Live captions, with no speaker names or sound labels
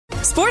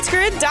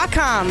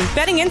SportsGrid.com.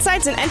 Betting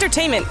insights and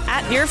entertainment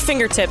at your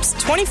fingertips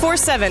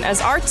 24/7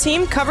 as our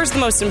team covers the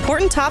most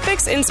important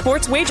topics in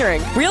sports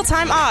wagering.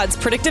 Real-time odds,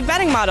 predictive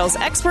betting models,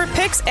 expert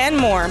picks, and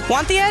more.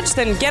 Want the edge?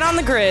 Then get on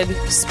the grid.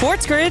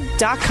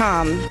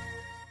 SportsGrid.com.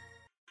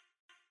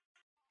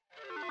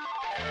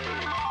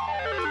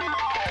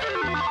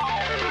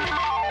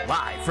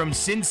 Live from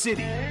Sin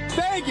City,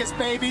 Vegas,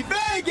 baby,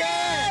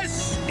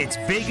 Vegas! It's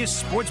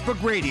Vegas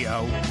Sportsbook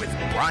Radio with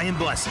Brian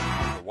Blessing.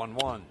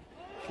 1-1.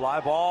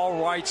 Fly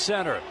ball right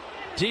center.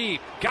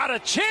 Deep. Got a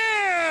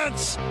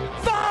chance!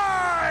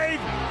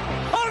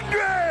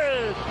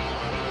 500!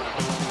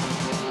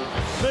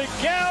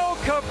 Miguel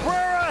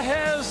Cabrera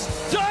has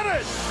done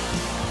it!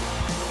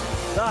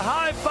 The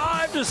high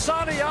five to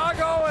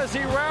Santiago as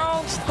he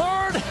rounds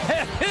third,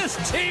 and his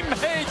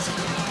teammates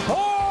pour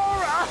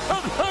out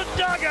of the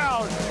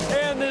dugout.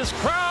 And this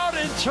crowd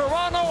in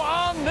Toronto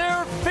on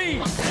their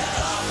feet.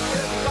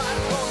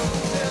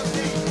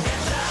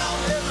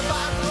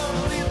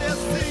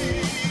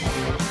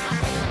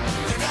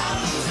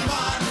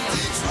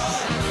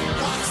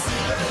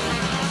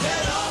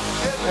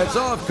 Hats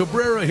off.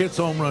 Cabrera hits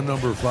home run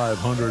number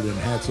 500, and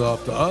hats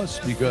off to us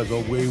because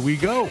away we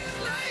go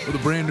with a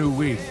brand new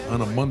week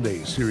on a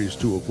Monday, Series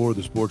 204,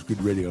 the Sports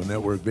Grid Radio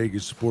Network,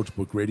 Vegas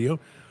Sportsbook Radio.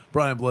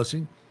 Brian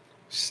Blessing,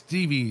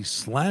 Stevie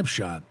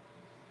Slapshot.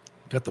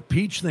 Got the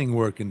peach thing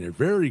working there.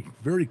 Very,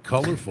 very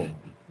colorful.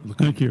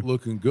 Thank you.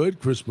 Looking good.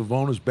 Chris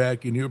Pavona's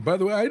back in here. By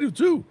the way, I do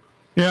too.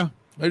 Yeah.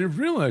 I didn't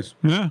realize.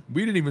 Yeah.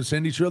 We didn't even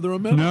send each other a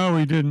memo. No,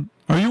 we didn't.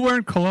 Are you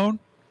wearing cologne?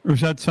 Or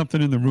is that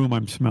something in the room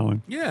I'm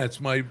smelling? Yeah, it's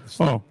my. It's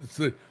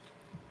the.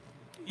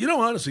 You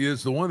know, honestly,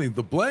 it's the one thing.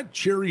 The Black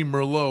Cherry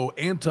Merlot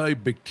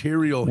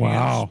antibacterial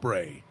hand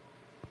spray.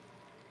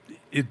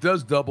 It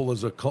does double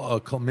as a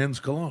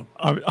men's cologne.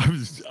 I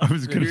was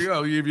going to.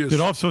 I'll give you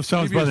It also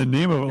sounds by the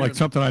name of it like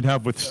something I'd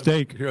have with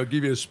steak. Here, I'll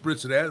give you a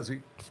spritz of that. See,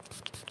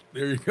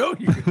 there you go.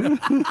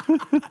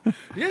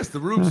 Yes,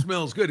 the room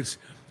smells good.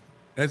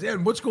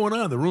 And what's going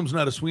on? The room's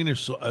not a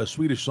Swedish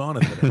sauna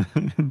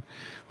today.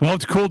 Well,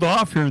 it's cooled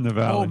off here in the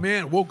valley. Oh,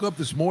 man. Woke up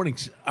this morning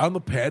on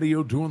the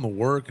patio doing the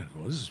work. I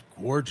go, this is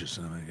gorgeous.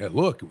 And I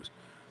look, it was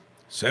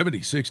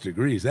 76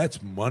 degrees.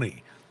 That's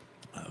money.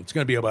 It's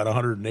going to be about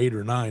 108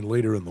 or 9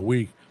 later in the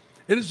week.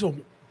 It is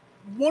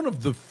one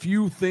of the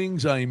few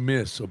things I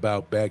miss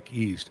about back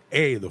east.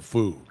 A, the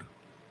food.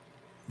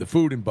 The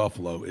food in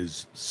Buffalo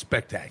is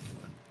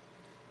spectacular.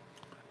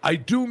 I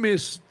do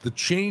miss the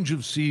change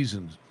of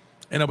seasons.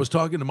 And I was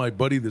talking to my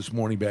buddy this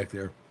morning back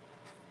there.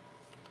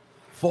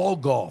 Fall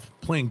golf,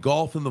 playing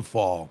golf in the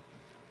fall,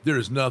 there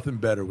is nothing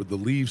better with the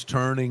leaves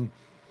turning.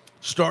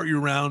 Start your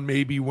round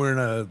maybe wearing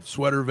a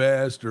sweater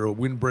vest or a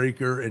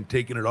windbreaker and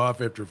taking it off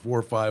after 4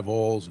 or 5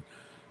 holes.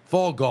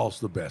 Fall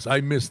golf's the best.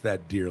 I miss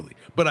that dearly.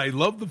 But I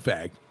love the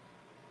fact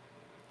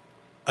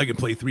I can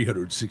play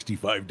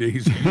 365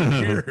 days a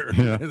year.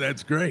 Yeah.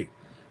 That's great.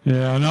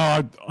 Yeah,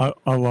 no,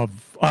 I love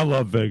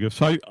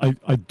Vegas. I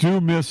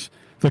do miss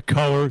the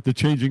color, the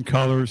changing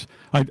colors.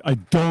 I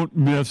don't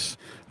miss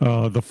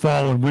the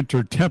fall and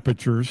winter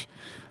temperatures.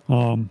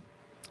 But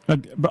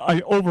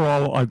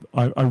overall,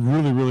 I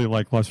really, really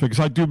like Las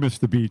Vegas. I do miss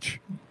the beach,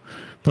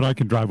 but I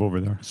can drive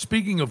over there.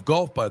 Speaking of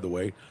golf, by the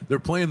way, they're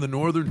playing the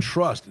Northern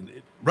Trust. And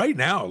right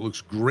now, it looks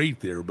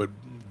great there, but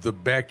the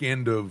back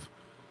end of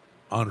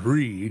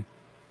Henri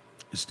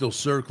is still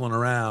circling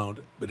around.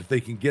 But if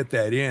they can get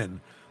that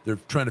in, they're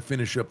trying to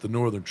finish up the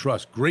Northern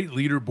Trust. Great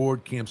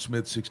leaderboard. Cam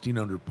Smith, 16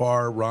 under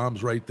par.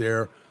 Rahm's right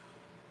there.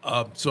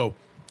 So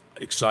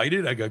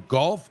excited. I got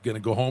golf. Going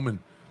to go home and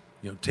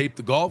tape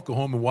the golf. Go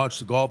home and watch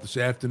the golf this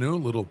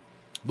afternoon. Little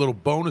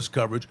bonus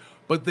coverage.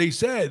 But they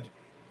said,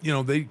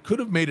 they could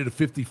have made it a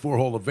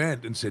 54-hole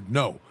event and said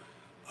no.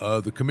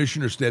 The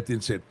commissioner stepped in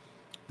and said,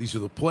 these are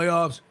the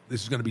playoffs.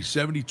 This is going to be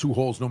 72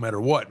 holes no matter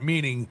what,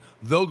 meaning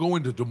they'll go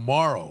into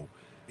tomorrow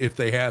if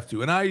they have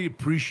to. And I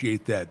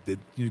appreciate that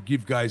you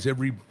give guys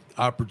every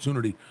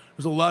opportunity.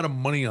 There's a lot of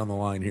money on the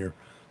line here.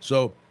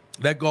 So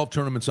that golf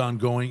tournament's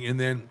ongoing. And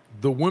then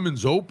the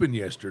Women's Open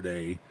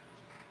yesterday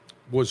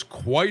was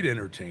quite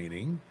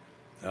entertaining.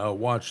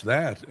 Watch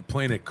that,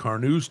 playing at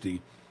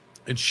Carnoustie.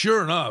 And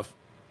sure enough,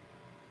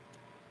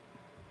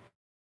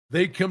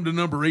 they come to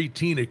number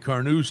 18 at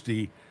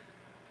Carnoustie,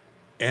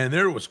 and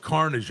there was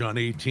carnage on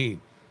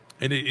 18.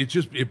 And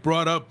it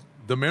brought up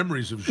the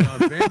memories of Jean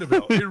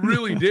Vandevelde. It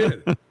really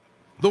did.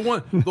 The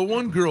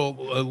one girl,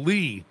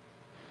 Lee,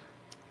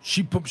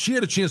 she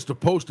had a chance to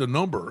post a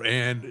number,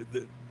 and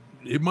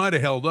it might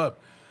have held up,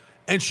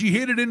 and she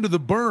hit it into the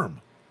berm.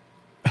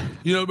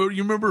 You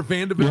remember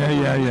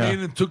Vandevelde? Yeah.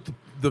 And it took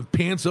the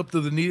pants up to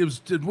the knee. It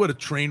was what a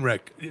train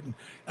wreck.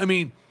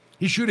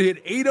 He should have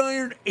hit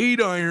 8-iron,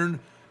 8-iron,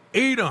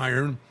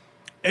 8-iron,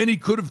 and he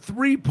could have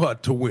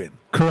 3-putt to win.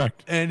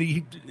 Correct. And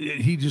he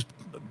just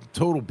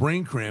total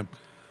brain cramp.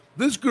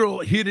 This girl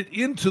hit it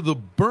into the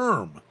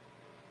berm.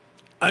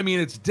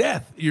 It's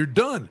death. You're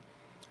done.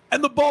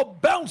 And the ball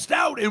bounced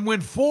out and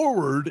went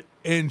forward,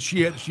 and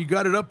she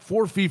got it up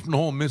 4 feet from the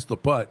hole and missed the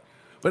putt.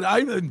 But I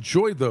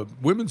enjoyed the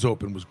Women's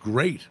Open. It was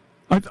great.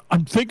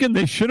 I'm thinking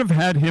they should have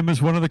had him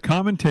as one of the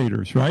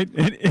commentators, right?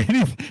 And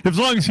as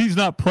long as he's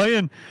not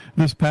playing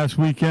this past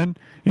weekend,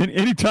 and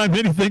anytime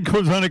anything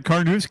goes on at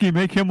Carnoustie,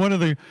 make him one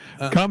of the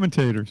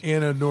commentators.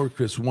 Anna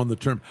Nordquist won the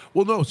term.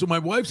 Well, no, so my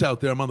wife's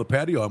out there. I'm on the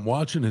patio. I'm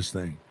watching this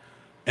thing.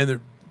 And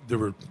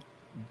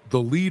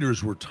the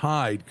leaders were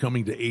tied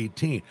coming to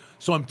 18.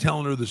 So I'm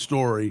telling her the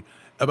story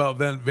about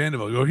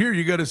Vanderbilt. I go, here,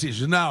 you got to see it. She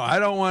says, no, I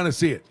don't want to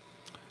see it.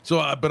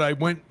 So, but I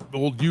went,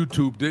 old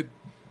YouTubed it,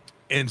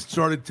 and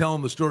started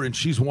telling the story, and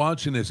she's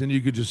watching this, and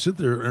you could just sit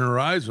there, and her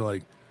eyes are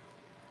like,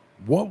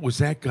 what was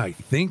that guy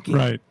thinking?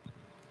 Right.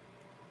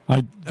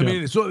 I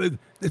mean, so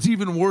it's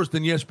even worse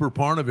than Jesper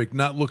Parnevik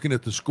not looking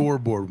at the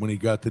scoreboard when he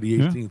got to the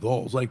 18th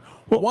hole. It's like,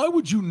 why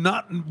would you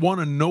not want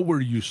to know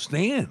where you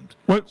stand?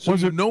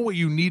 Know what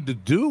you need to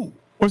do?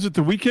 Was it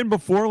the weekend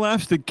before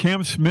last that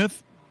Cam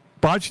Smith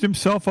botched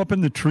himself up in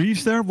the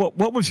trees there?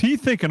 What was he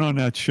thinking on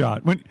that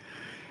shot? When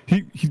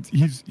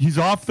he's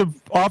off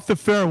the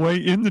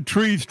fairway in the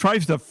trees,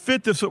 tries to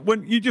fit this.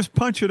 When you just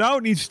punch it out,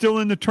 and he's still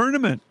in the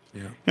tournament,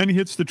 and he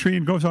hits the tree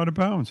and goes out of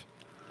bounds.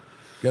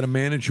 Got to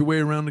manage your way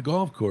around the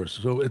golf course.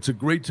 So it's a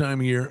great time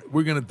of year.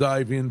 We're going to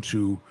dive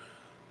into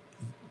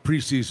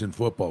preseason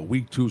football.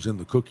 Week 2's in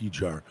the cookie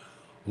jar.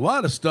 A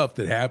lot of stuff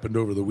that happened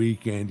over the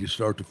weekend. You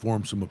start to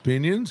form some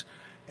opinions,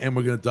 and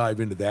we're going to dive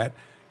into that.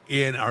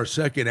 In our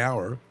second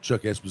hour,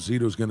 Chuck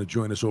Esposito is going to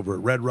join us over at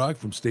Red Rock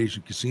from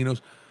Station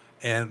Casinos.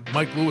 And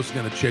Mike Lewis is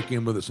going to check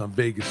in with us on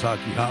Vegas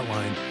Hockey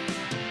Hotline,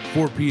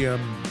 4 p.m.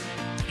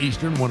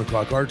 Eastern, 1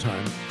 o'clock our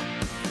time.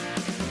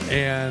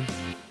 And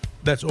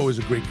that's always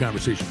a great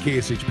conversation.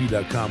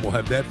 KSHP.com will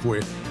have that for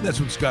you.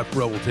 That's when Scott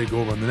Farrell will take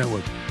over on the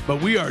network.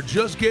 But we are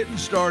just getting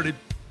started.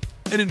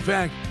 And in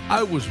fact,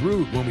 I was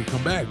rude. When we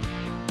come back,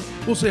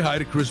 we'll say hi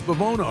to Chris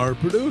Bavona, our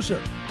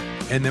producer.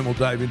 And then we'll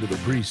dive into the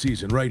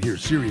preseason right here,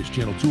 Sirius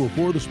Channel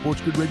 204, the Sports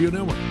Grid Radio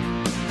Network.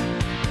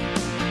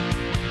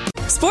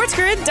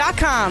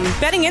 SportsGrid.com.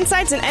 Betting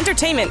insights and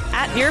entertainment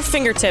at your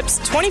fingertips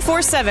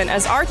 24/7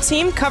 as our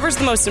team covers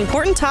the most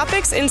important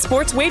topics in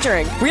sports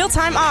wagering.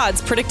 Real-time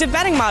odds, predictive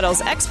betting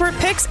models, expert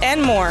picks,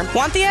 and more.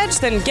 Want the edge?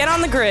 Then get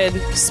on the grid.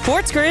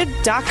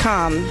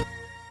 SportsGrid.com.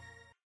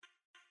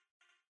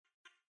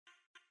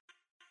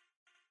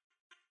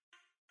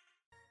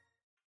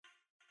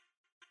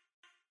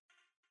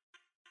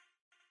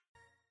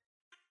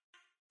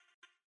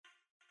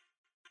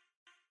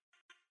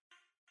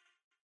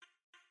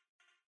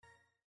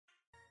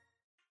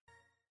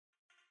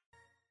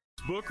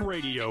 Book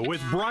Radio with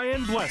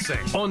Brian Blessing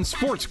on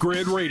Sports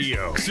Grid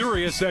Radio,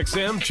 Sirius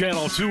XM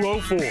Channel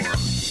 204.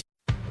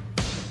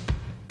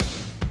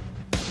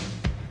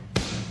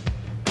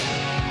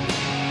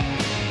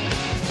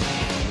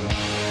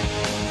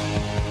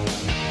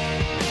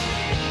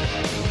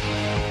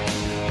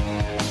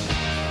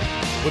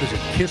 What is it,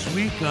 Kiss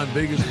Week on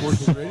Vegas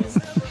Sports Grid Radio?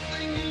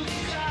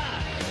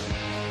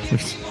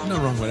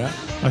 Nothing wrong with that.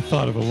 I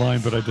thought of a line,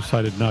 but I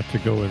decided not to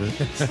go with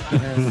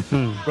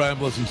it. Brian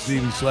Blessing,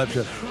 Stevie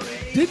Slapshot.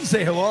 Didn't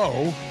say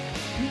hello.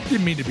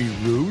 Didn't mean to be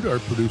rude. Our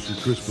producer,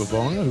 Chris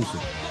Bavona, who's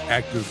an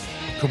active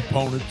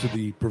component to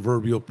the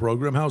proverbial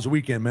program. How's the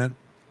weekend, man?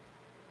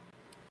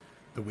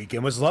 The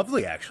weekend was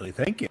lovely, actually.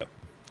 Thank you.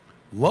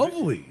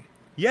 Lovely.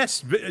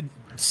 Yes,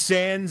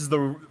 sans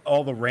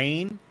all the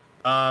rain.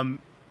 I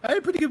had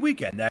a pretty good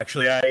weekend,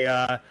 actually.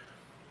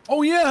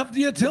 Oh,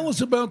 yeah. Tell us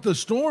about the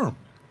storm.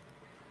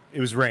 It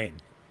was rain.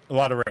 A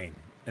lot of rain,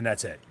 and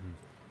that's it.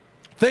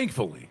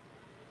 Thankfully.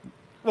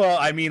 Well,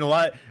 I mean,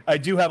 I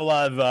do have a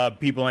lot of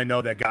people I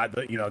know that got,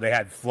 they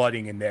had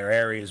flooding in their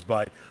areas,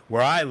 but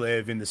where I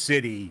live in the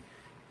city,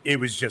 it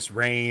was just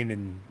rain,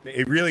 and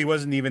it really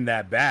wasn't even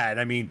that bad.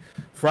 I mean,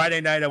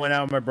 Friday night I went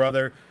out with my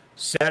brother.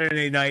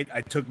 Saturday night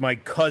I took my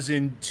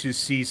cousin to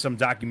see some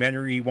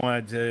documentary he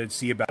wanted to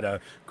see about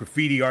a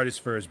graffiti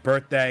artist for his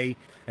birthday.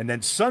 And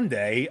then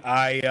Sunday,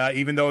 I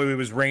even though it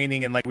was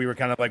raining and we were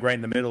kind of right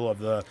in the middle of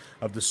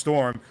the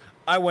storm,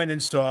 I went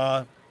and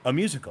saw a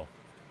musical.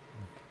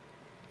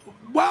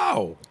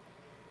 Wow.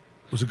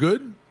 Was it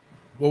good?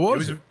 What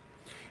was it?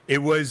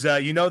 It was, the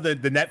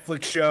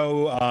Netflix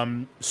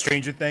show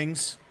Stranger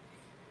Things.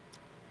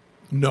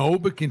 No,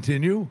 but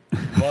continue.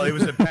 Well,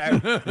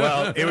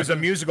 it was a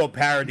musical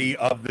parody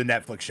of the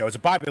Netflix show. It's a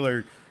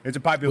popular show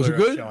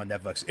on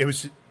Netflix. It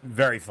was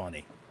very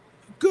funny.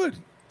 Good.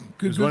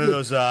 It was one of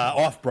those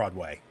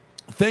off-Broadway.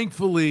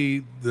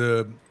 Thankfully,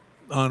 the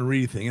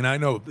Henri thing, and I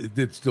know it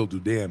did still do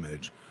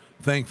damage.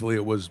 Thankfully,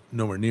 it was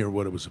nowhere near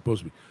what it was supposed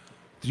to be.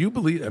 Do you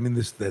believe? I mean,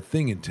 that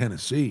thing in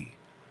Tennessee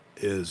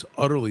is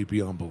utterly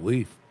beyond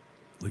belief.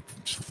 Like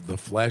the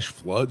flash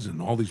floods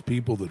and all these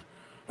people that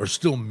are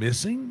still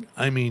missing.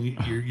 I mean,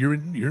 you're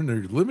in your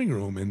living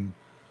room, and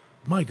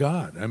my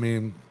God, I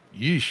mean,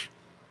 yeesh.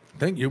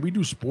 Thank you. We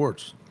do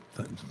sports.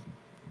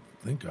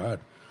 Thank God.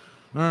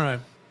 All right.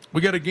 We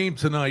got a game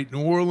tonight.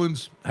 New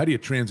Orleans. How do you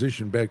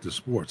transition back to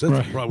sports?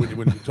 That's probably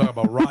when you talk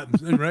about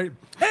rotten, right?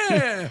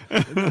 Hey!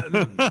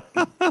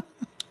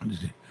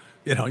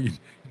 You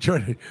try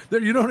to,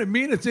 you know what I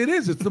mean? It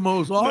is. It's the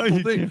most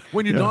awful thing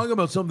when you talk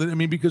about something. I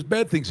mean, because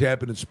bad things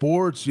happen in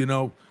sports.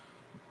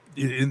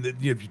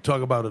 if you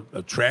talk about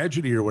a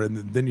tragedy or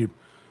whatever, then you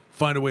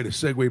find a way to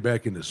segue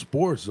back into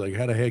sports. Like,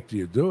 how the heck do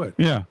you do it?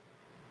 Yeah.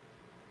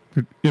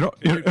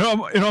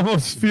 It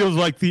almost feels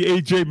like the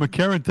A.J.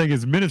 McCarron thing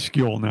is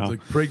minuscule now. It's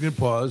like pregnant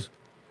pause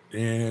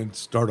and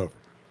start over.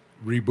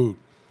 Reboot.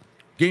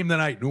 Game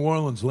tonight, New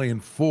Orleans laying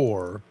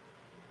 4.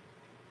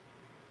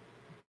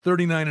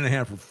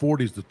 39.5 or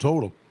 40 is the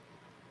total.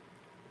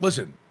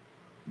 Listen,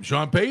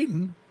 Sean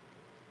Payton,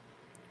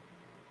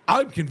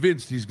 I'm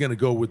convinced he's going to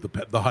go with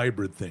the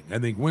hybrid thing. I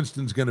think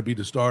Winston's going to be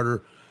the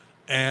starter.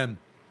 And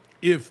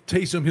if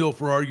Taysom Hill,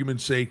 for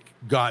argument's sake,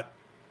 got,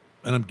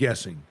 and I'm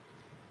guessing,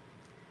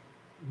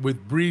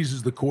 with Breeze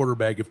as the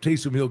quarterback, if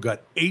Taysom Hill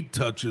got 8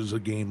 touches a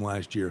game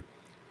last year,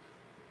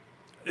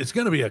 it's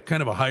going to be a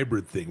kind of a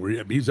hybrid thing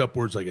where he's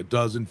upwards like a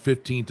dozen,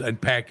 15, and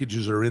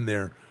packages are in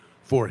there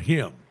for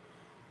him.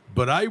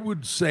 But I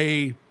would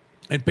say,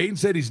 and Payton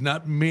said he's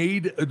not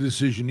made a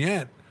decision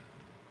yet,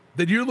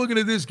 that you're looking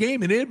at this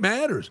game and it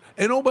matters.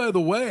 And oh, by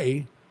the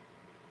way,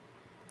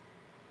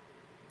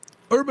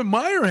 Urban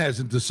Meyer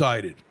hasn't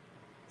decided.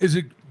 Is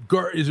it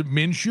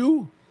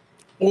Minshew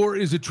or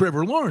is it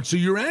Trevor Lawrence? So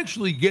you're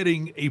actually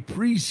getting a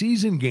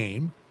preseason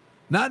game,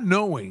 not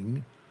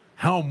knowing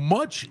how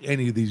much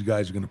any of these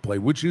guys are going to play,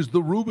 which is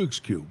the Rubik's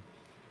Cube.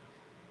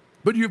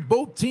 But you have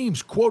both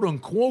teams, quote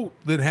unquote,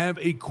 that have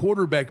a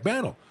quarterback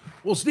battle.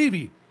 Well,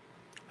 Stevie,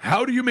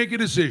 how do you make a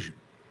decision?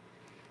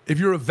 If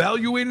you're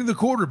evaluating the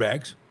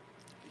quarterbacks,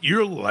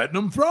 you're letting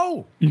them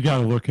throw. You got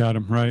to look at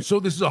them, right? So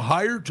this is a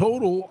higher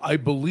total, I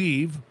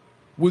believe,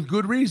 with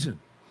good reason.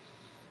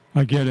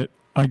 I get it.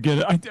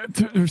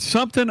 There's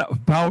something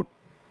about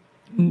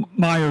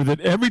Meyer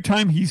that every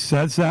time he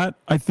says that,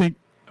 I think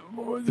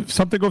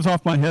something goes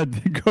off my head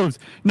that goes,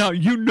 now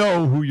you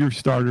know who your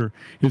starter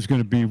is going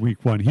to be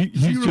week 1.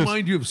 Does he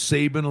remind you of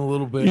Saban a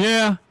little bit?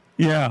 Yeah.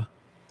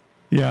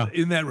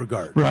 In that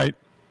regard. Right.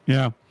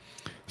 Yeah.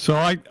 So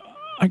I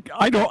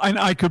don't, and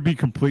I could be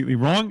completely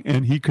wrong,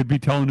 and he could be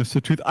telling us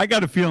the truth. I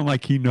got a feeling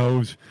like he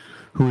knows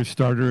who his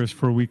starter is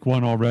for week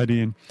 1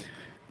 already, and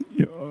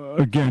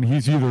again,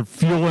 he's either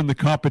fueling the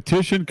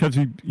competition because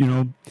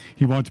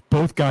he wants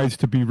both guys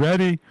to be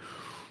ready,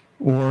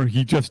 or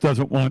he just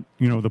doesn't want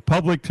the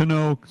public to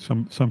know.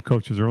 Some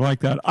coaches are like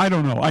that. I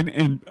don't know.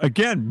 And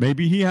again,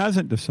 maybe he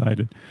hasn't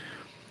decided.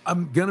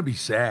 I'm gonna be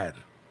sad.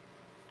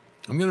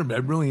 I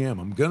really am.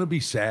 I'm gonna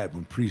be sad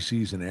when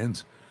preseason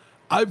ends.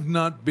 I've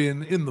not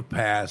been in the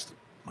past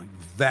like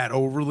that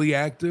overly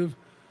active.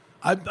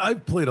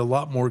 I've played a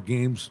lot more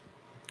games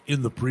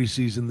in the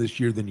preseason this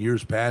year than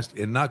years past,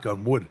 and knock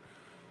on wood,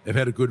 I've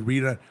had a good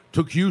read on it.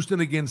 Took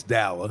Houston against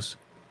Dallas.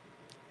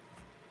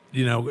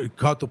 It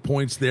caught the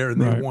points there,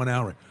 and they won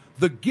outright.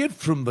 The gift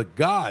from the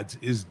gods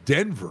is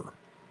Denver.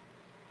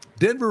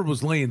 Denver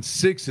was laying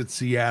 6 at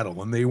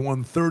Seattle, and they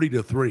won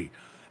 30-3.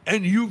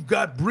 And you've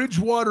got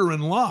Bridgewater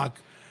and Locke,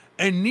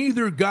 and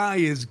neither guy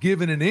is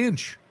given an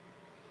inch.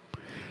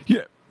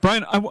 Yeah,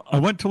 Brian, I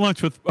went to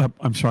lunch with,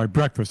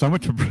 breakfast. I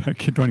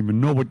don't even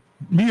know what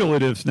meal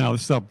it is now.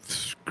 This stuff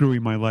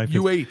screwing my life.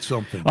 You ate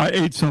something. I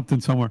ate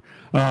something somewhere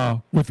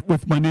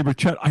with my neighbor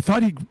Chet. I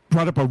thought he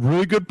brought up a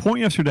really good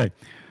point yesterday.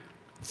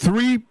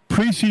 3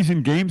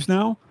 preseason games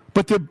now,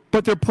 but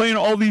they're playing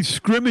all these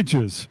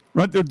scrimmages,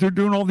 right? They're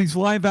doing all these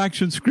live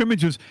action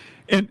scrimmages,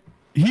 and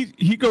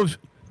he goes,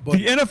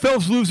 the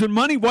NFL's losing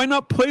money. Why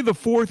not play the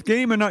 4th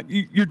game and not?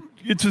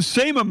 It's the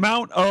same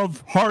amount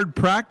of hard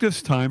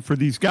practice time for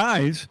these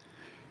guys.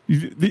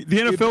 The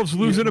NFL's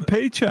losing a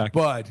paycheck,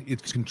 but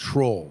it's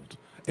controlled.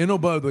 And oh,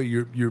 by the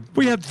way,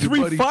 we had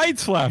 3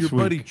 fights last week.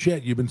 Your buddy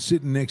Chet, you've been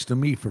sitting next to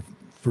me for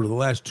the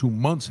last 2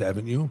 months,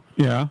 haven't you?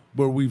 Yeah.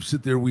 Where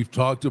we've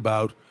talked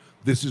about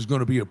this is going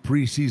to be a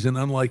preseason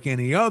unlike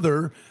any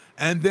other.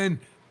 And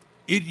then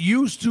it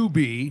used to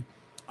be,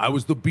 I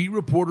was the beat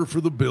reporter for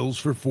the Bills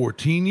for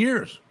 14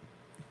 years.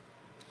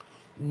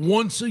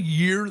 Once a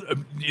year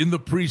in the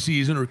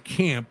preseason or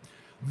camp,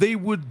 they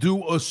would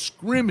do a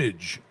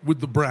scrimmage with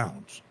the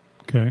Browns.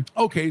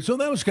 Okay, so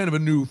that was kind of a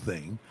new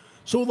thing.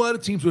 So a lot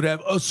of teams would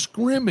have a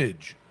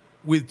scrimmage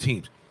with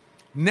teams.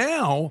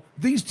 Now,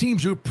 these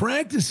teams are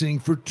practicing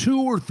for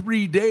 2 or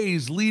 3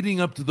 days leading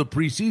up to the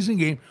preseason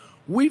game.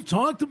 We've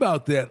talked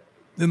about that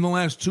in the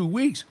last 2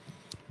 weeks.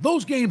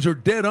 Those games are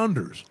dead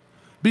unders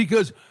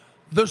because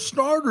the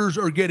starters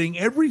are getting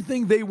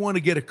everything they want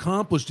to get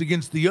accomplished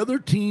against the other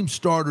team's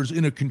starters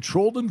in a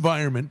controlled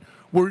environment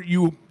where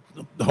you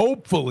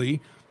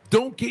hopefully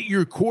don't get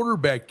your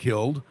quarterback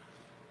killed.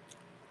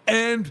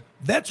 And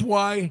that's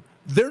why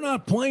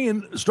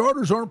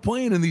starters aren't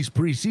playing in these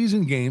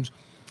preseason games,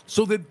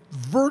 so that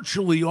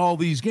virtually all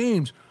these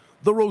games,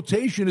 the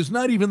rotation is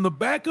not even the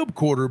backup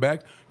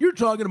quarterback. You're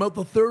talking about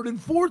the 3rd and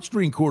 4th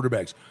string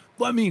quarterbacks.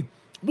 I mean,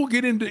 we'll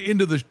get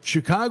into the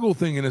Chicago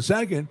thing in a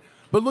second,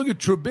 but look at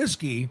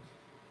Trubisky,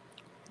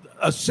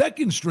 a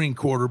 2nd string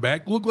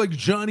quarterback, looked like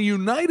Johnny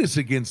Unitas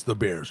against the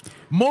Bears.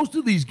 Most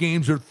of these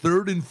games are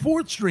 3rd and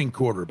 4th string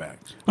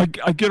quarterbacks. I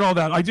get all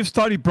that. I just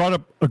thought he brought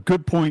up a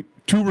good point.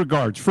 2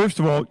 regards. First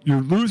of all,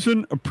 you're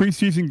losing a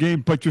preseason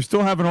game, but you're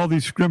still having all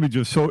these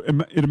scrimmages, so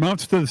it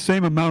amounts to the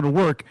same amount of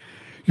work.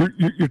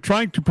 you're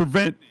trying to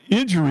prevent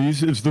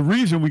injuries is the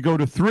reason we go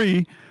to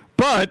 3,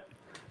 but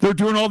they're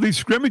doing all these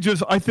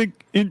scrimmages. I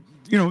think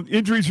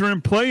injuries are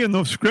in play in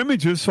those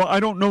scrimmages, so I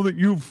don't know that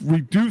you've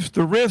reduced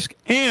the risk,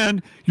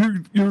 and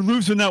you're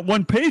losing that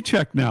one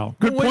paycheck now.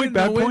 Good point,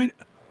 bad point.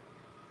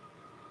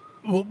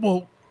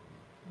 Well,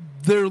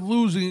 they're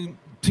losing.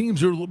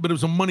 Teams are, but it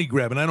was a money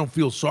grab, and I don't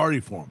feel sorry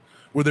for them.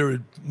 Where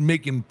they're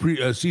making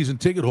season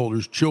ticket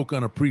holders choke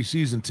on a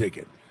preseason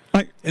ticket,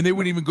 and they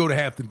wouldn't even go to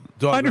half the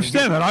dog. I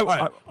understand that.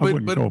 I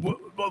wouldn't go.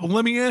 But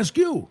let me ask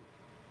you.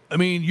 I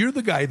mean, you're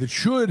the guy that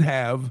should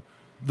have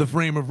the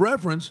frame of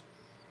reference.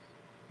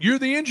 You're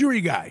the injury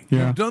guy.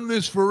 Yeah. You've done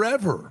this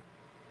forever.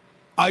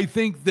 I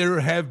think there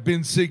have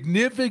been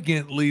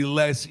significantly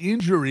less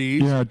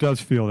injuries. Yeah, it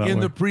does feel that way in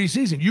the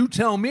preseason. You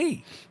tell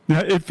me. Yeah,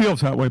 it feels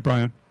that way,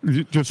 Brian.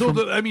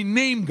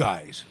 Name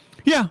guys.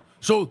 Yeah.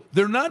 So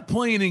they're not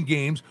playing in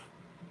games,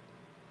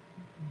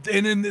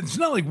 and it's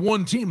not like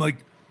one team. Like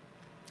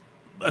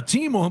a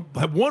team will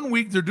have 1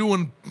 week they're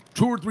doing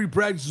 2 or 3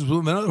 practices with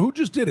another. Who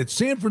just did it?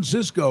 San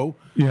Francisco.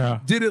 Yeah.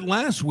 Did it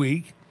last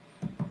week,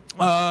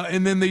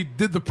 and then they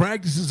did the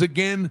practices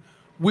again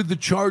with the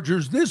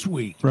Chargers this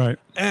week. Right.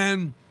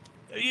 And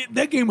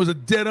that game was a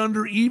dead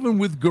under, even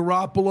with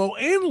Garoppolo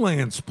and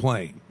Lance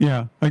playing.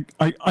 Yeah,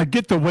 I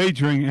get the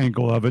wagering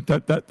angle of it.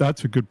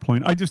 That's a good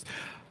point.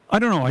 I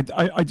don't know.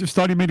 I just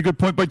thought he made a good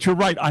point, but you're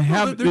right.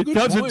 It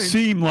doesn't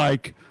seem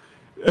like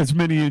as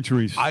many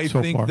injuries. I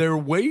think they're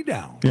way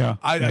down. Yeah,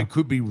 I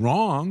could be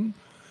wrong,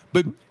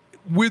 but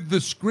with the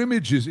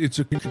scrimmages, it's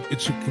a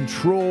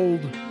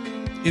controlled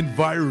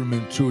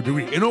environment to a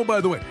degree. And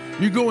by the way,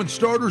 you're going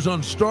starters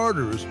on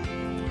starters,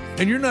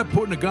 and you're not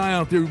putting a guy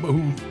out there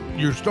who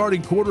your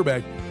starting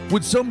quarterback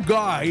with some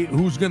guy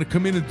who's going to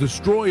come in and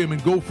destroy him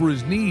and go for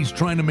his knees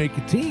trying to make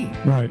a team.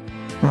 Right.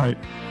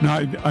 No,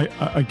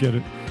 I get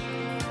it.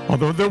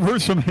 Although there were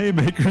some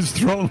haymakers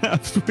thrown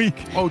last week.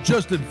 Oh,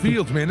 Justin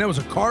Fields, man, that was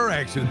a car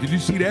accident. Did you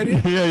see that?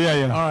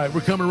 Yeah. All right,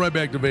 we're coming right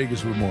back to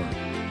Vegas with more.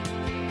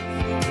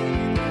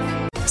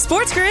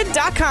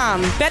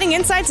 SportsGrid.com. Betting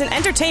insights and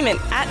entertainment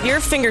at your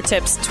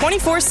fingertips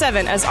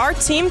 24/7 as our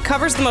team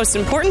covers the most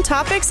important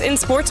topics in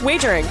sports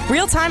wagering.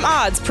 Real-time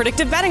odds,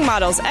 predictive betting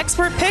models,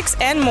 expert picks,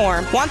 and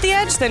more. Want the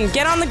edge? Then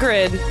get on the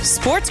grid.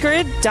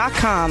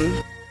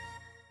 SportsGrid.com.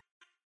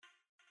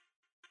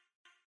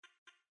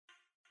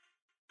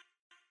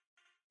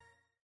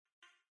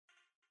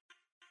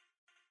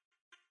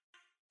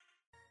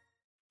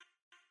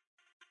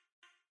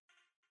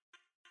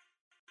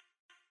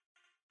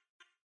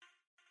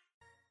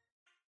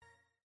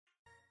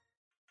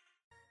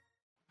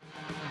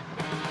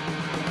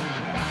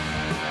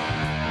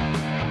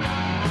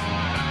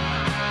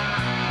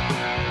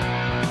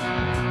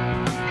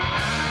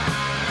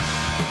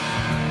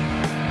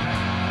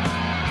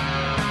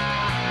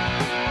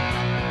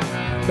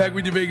 Back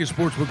with you, Vegas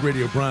Sportsbook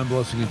Radio, Brian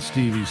Blessing and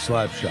Stevie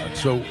Slapshot.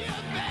 So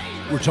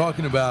we're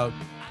talking about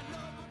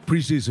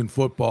preseason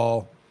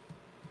football,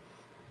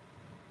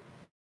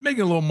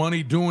 making a little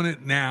money doing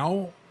it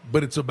now,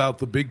 but it's about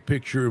the big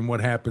picture and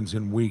what happens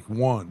in week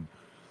 1.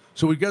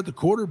 So we got the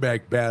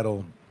quarterback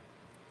battle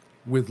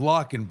with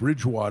Locke and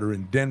Bridgewater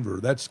in Denver.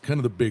 That's kind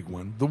of the big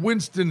one. The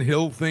Winston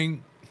Hill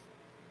thing,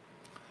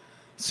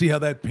 see how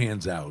that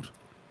pans out.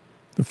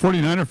 The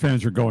 49er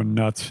fans are going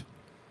nuts.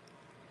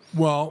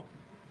 Well,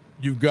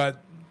 you've got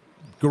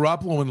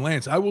Garoppolo and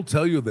Lance. I will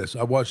tell you this.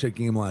 I watched that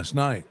game last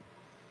night.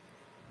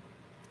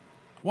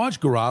 Watch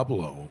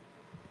Garoppolo.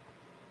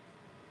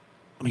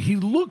 I mean, he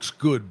looks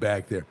good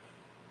back there.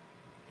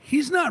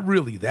 He's not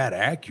really that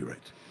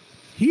accurate.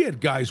 He had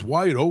guys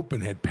wide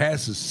open, had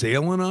passes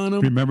sailing on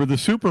him. Remember the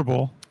Super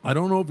Bowl? I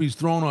don't know if he's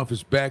thrown off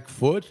his back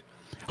foot.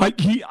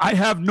 I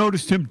have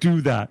noticed him do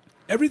that.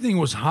 Everything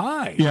was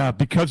high. Yeah,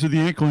 because of the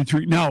ankle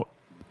injury. Now,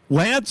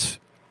 Lance's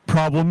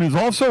problem is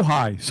also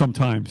high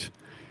sometimes.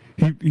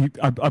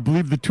 I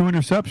believe the 2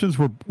 interceptions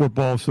were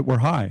balls that were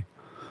high.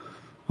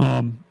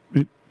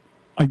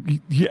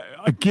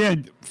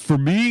 Again, for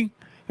me,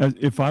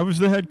 if I was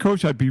the head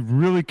coach, I'd be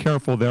really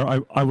careful there.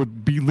 I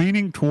would be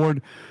leaning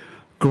toward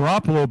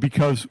Garoppolo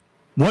because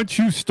once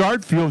you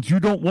start Fields, you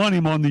don't want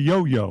him on the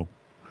yo-yo,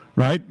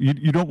 right?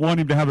 You don't want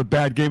him to have a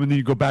bad game and then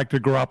you go back to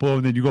Garoppolo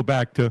and then you go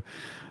back to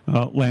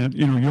Lance.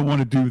 You don't want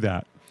to do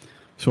that.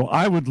 So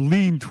I would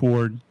lean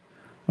toward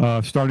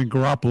starting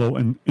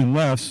Garoppolo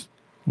unless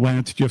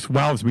Lance just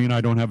wows me and I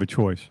don't have a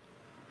choice.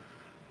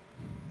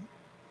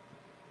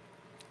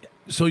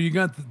 So you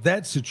got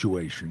that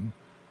situation,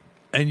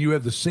 and you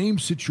have the same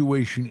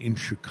situation in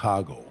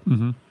Chicago.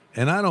 Mm-hmm.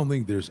 And I don't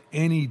think there's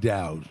any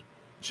doubt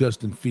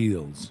Justin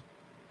Fields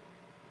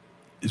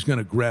is going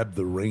to grab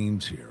the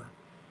reins here.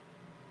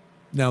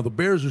 Now, the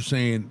Bears are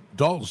saying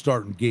Dalton's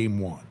starting game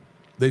 1.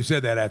 They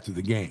said that after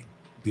the game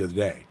the other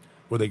day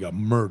where they got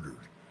murdered.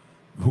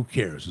 Who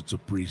cares? It's a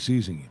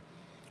preseason game.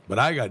 But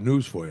I got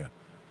news for you.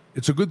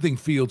 It's a good thing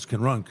Fields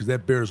can run because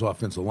that Bears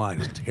offensive line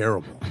is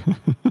terrible.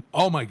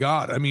 Oh, my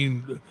God. I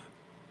mean,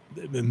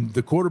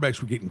 the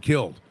quarterbacks were getting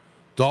killed.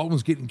 Dalton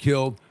was getting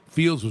killed.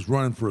 Fields was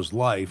running for his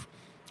life,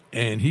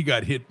 and he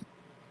got hit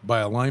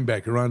by a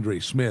linebacker, Andre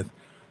Smith,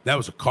 That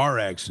was a car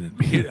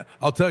accident.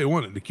 I'll tell you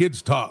one, the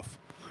kid's tough.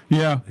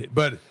 Yeah.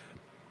 But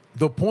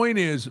the point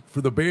is,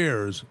 for the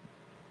Bears,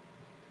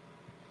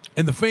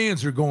 and the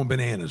fans are going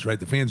bananas, right?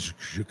 The fans of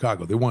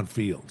Chicago, they want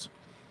Fields.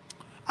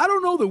 I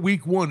don't know that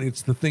week one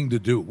it's the thing to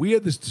do. We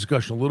had this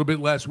discussion a little bit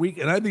last week,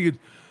 and I think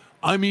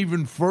I'm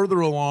even further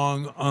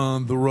along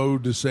on the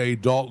road to say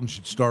Dalton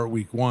should start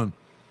week one,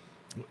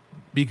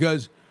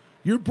 because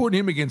you're putting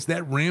him against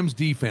that Rams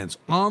defense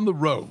on the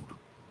road,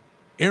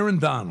 Aaron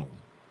Donald.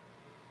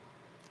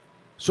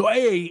 So,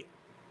 you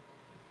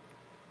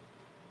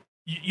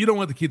don't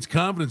want the kid's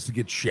confidence to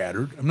get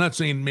shattered. I'm not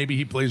saying maybe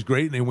he plays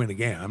great and they win a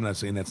game. I'm not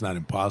saying that's not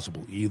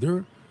impossible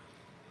either.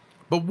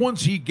 But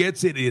once he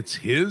gets it, it's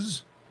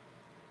his.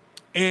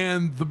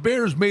 And the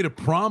Bears made a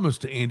promise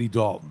to Andy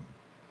Dalton.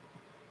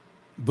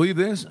 Believe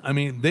this? I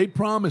mean, they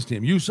promised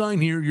him, you sign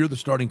here, you're the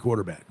starting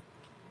quarterback.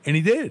 And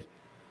he did.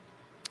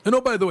 And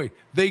oh, by the way,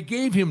 they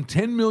gave him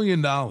 $10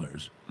 million,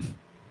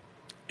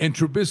 and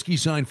Trubisky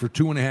signed for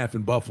 $2.5 million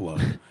in Buffalo.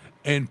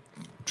 And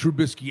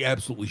Trubisky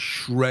absolutely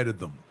shredded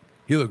them.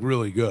 He looked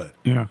really good.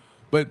 Yeah.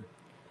 But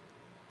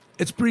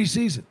it's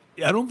preseason.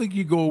 I don't think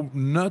you go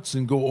nuts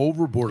and go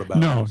overboard about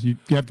it. No, you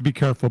have to be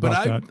careful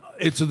about that.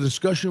 It's a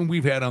discussion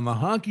we've had on the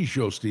hockey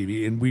show,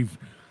 Stevie, and we've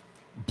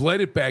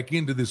bled it back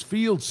into this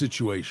field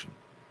situation.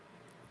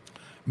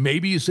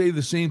 Maybe you say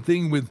the same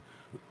thing with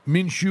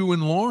Minshew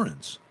and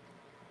Lawrence.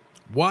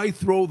 Why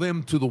throw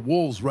them to the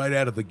wolves right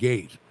out of the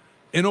gate?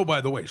 And oh,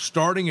 by the way,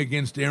 starting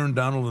against Aaron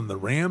Donald and the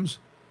Rams,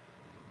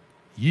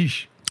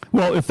 yeesh.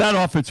 Well, if that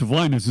offensive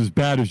line is as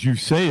bad as you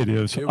say it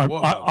is, I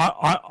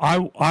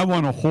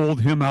want to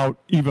hold him out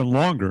even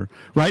longer,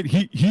 right?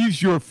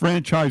 He's your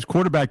franchise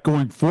quarterback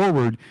going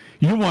forward.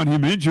 You want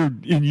him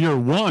injured in year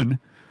one,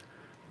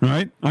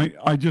 right?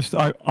 I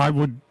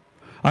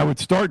would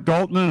start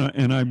Dalton,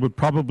 and I would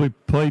probably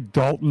play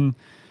Dalton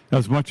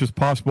as much as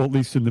possible, at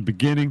least in the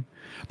beginning.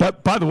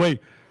 But by the way,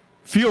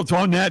 Fields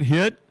on that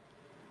hit,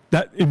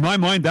 that, in my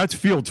mind, that's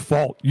Fields'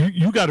 fault.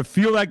 You got to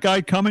feel that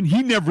guy coming.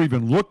 He never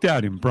even looked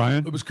at him,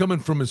 Brian. It was coming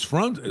from his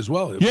front as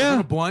well. It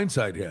wasn't a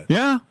blindside hit.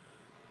 Yeah.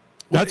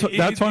 That's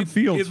on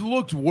Fields. It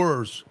looked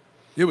worse.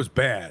 It was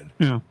bad.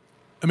 Yeah.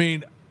 I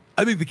mean,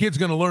 I think the kid's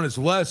going to learn his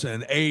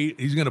lesson.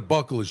 He's going to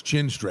buckle his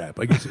chin strap.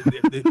 I guess,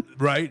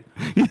 right?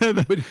 Yeah,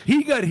 but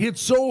he got hit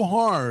so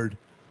hard,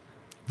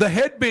 the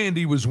headband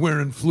he was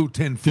wearing flew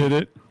 10 feet. Did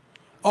it?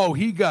 Oh,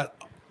 he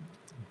got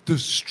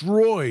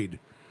destroyed.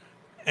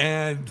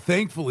 And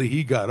thankfully,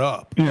 he got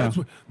up. Yeah.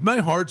 My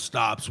heart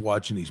stops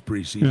watching these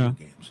preseason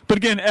games. But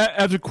again,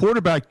 as a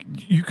quarterback,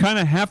 you kind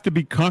of have to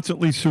be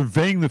constantly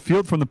surveying the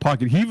field from the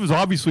pocket. He was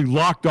obviously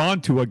locked on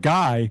to a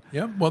guy.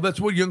 Yeah, well, that's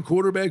what young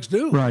quarterbacks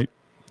do. Right.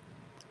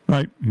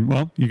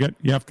 Well, you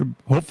have to.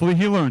 Hopefully,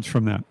 he learns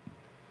from that.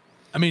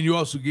 I mean, you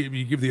also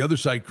give the other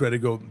side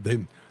credit.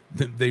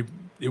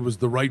 It was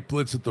the right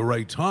blitz at the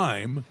right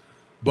time,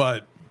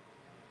 but.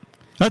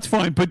 That's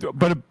fine,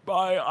 but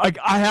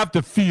I have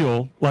to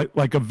feel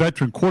like a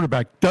veteran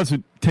quarterback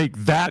doesn't take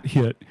that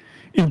hit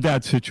in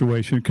that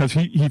situation because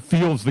he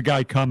feels the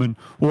guy coming,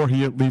 or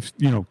he at least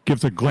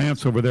gives a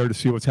glance over there to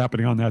see what's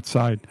happening on that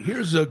side.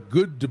 Here's a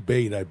good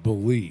debate, I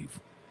believe.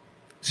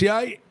 See,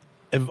 I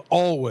have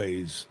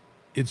always,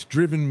 it's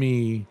driven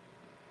me.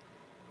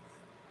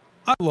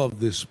 I love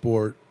this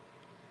sport,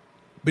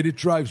 but it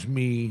drives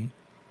me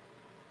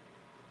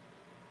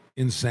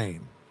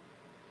insane.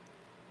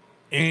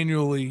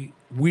 Annually,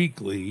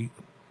 weekly,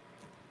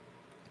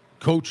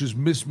 coaches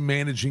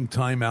mismanaging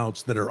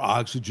timeouts that are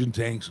oxygen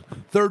tanks.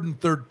 3rd and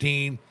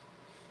 13,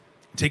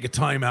 take a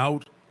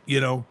timeout,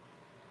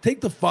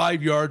 take the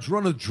 5 yards,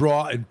 run a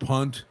draw and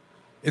punt.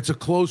 It's a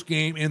close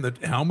game. And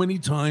how many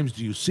times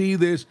do you see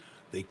this?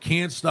 They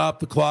can't stop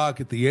the clock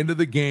at the end of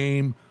the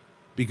game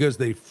because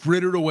they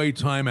frittered away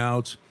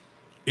timeouts.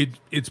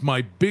 It's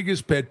my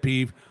biggest pet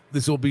peeve.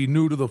 This will be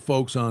new to the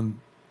folks on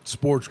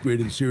Sports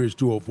Grid and Sirius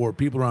 204.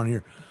 People around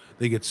here,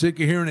 they get sick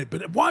of hearing it,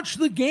 but watch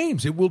the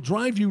games. It will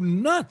drive you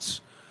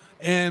nuts.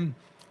 And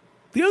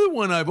the other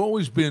one I've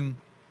always been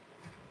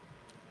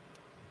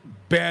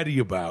batty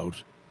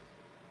about,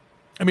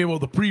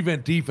 the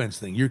prevent defense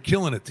thing. You're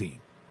killing a team.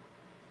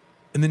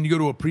 And then you go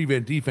to a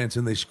prevent defense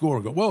and they score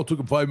and go, well, it took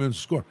them 5 minutes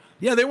to score.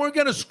 Yeah, they weren't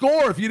going to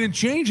score if you didn't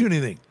change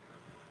anything.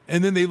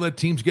 And then they let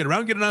teams get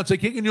around, get an outside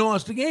kick, and you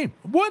lost the game.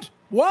 What?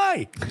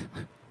 Why?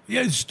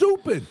 Yeah, it's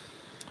stupid.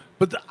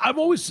 But I've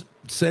always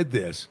said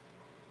this.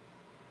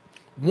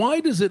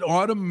 Why does it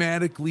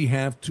automatically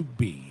have to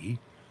be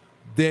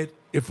that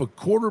if a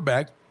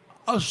quarterback,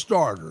 a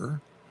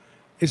starter,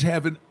 is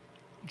having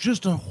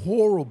just a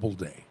horrible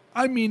day?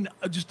 I mean,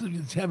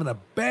 it's having a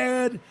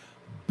bad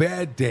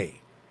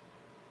day.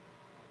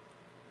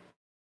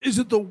 Is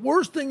it the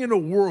worst thing in the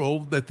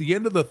world at the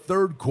end of the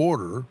third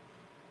quarter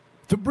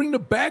to bring the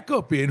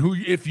backup in, who,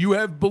 if you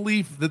have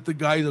belief that the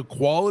guy's a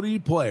quality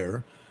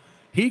player,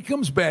 he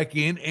comes back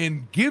in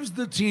and gives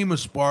the team a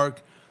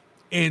spark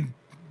and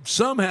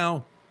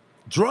somehow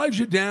drives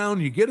you down,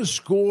 you get a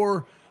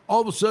score,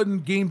 all of a sudden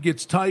game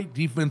gets tight,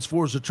 defense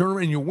forces a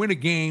turnaround, and you win a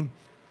game.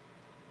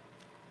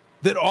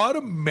 that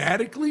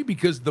automatically,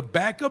 because the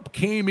backup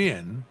came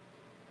in,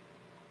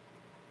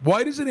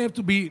 why does it have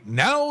to be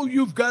now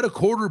you've got a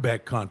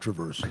quarterback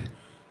controversy?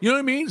 You know what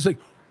I mean? It's like,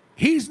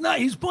 he's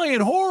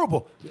playing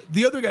horrible.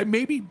 The other guy,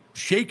 maybe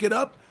shake it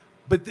up,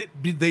 but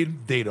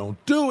they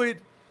don't do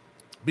it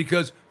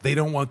because they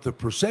don't want the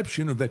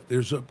perception of that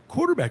there's a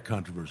quarterback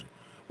controversy.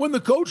 When the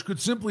coach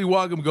could simply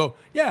walk him and go,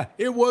 yeah,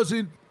 it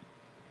wasn't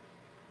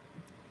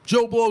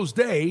Joe Blow's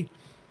day.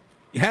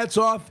 Hats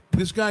off.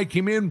 This guy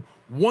came in,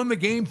 won the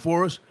game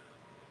for us.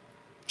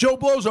 Joe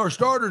Blow's our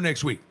starter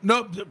next week.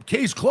 No,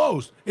 case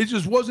closed. It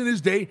just wasn't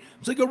his day.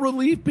 It's like a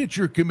relief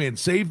pitcher come in,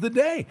 save the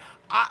day.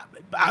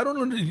 I don't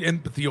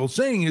understand. But the old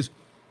saying is,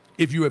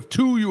 if you have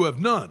two, you have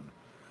none.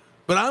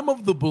 But I'm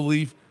of the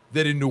belief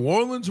that in New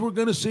Orleans we're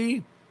going to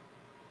see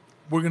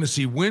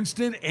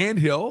Winston and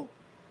Hill.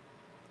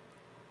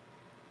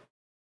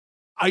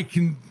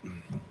 The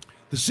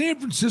San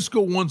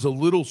Francisco one's a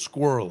little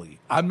squirrely.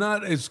 I'm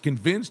not as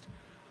convinced,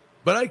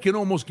 but I can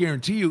almost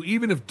guarantee you,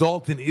 even if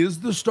Dalton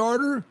is the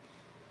starter,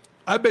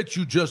 I bet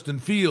you Justin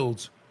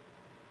Fields,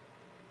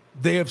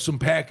 they have some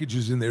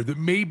packages in there that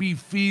maybe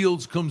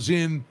Fields comes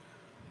in,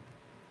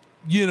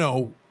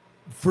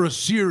 for a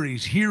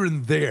series here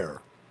and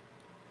there.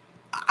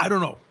 I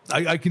don't know.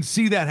 I can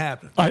see that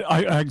happening.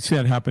 I can see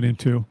that happening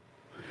too.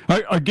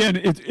 Again,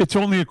 it's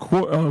only a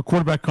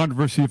quarterback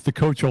controversy if the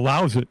coach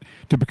allows it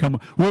to become.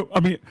 Well,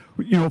 I mean,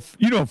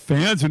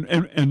 fans,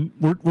 and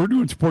we're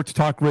doing sports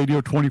talk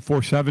radio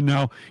 24/7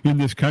 now in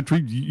this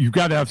country. You've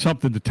got to have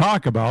something to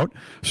talk about.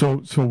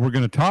 So we're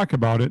going to talk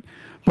about it.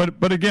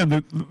 But again,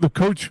 the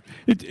coach,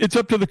 it's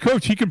up to the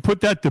coach. He can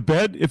put that to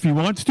bed if he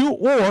wants to,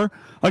 or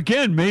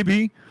again,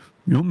 maybe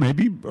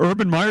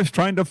Urban Meyer's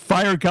trying to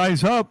fire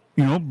guys up.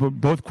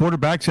 Both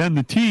quarterbacks and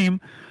the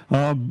team.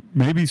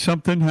 Maybe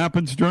something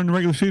happens during the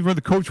regular season where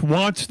the coach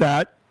wants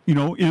that,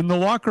 in the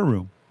locker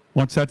room,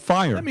 wants that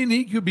fire. I mean,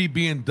 he could be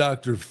being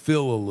Dr.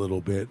 Phil a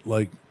little bit,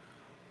 like,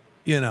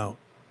 don't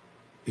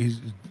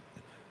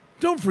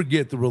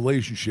forget the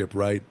relationship,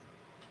 right?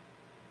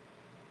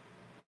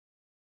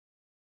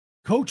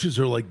 Coaches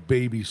are like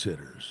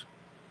babysitters.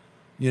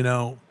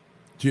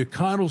 Do you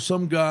coddle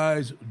some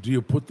guys? Do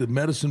you put the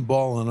medicine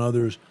ball on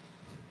others?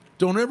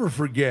 Don't ever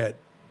forget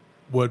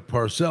what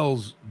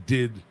Parcells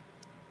did,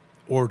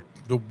 or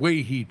the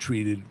way he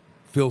treated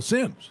Phil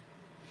Simms.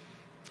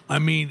 I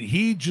mean,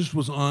 he just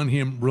was on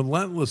him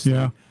relentlessly.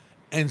 Yeah.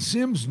 And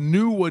Simms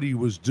knew what he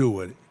was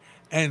doing.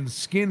 And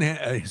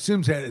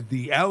Simms had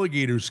the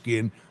alligator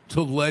skin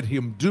to let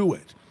him do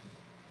it.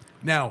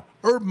 Now,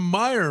 Urban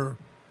Meyer,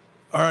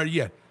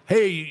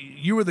 hey,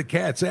 you were the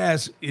cat's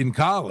ass in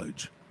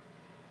college.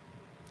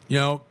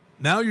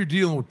 Now you're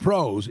dealing with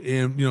pros,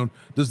 and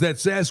does that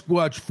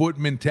Sasquatch foot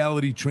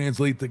mentality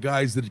translate to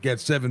guys that get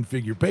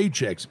 7-figure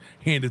paychecks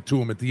handed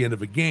to him at the end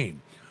of a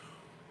game?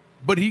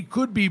 But he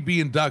could be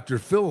being Dr.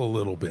 Phil a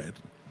little bit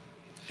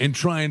and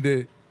trying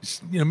to,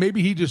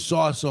 maybe he just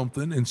saw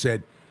something and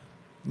said,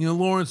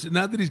 Lawrence,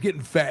 not that he's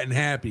getting fat and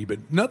happy,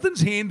 but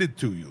nothing's handed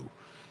to you.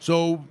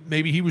 So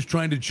maybe he was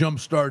trying to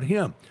jumpstart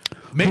him.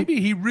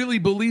 Maybe he really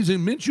believes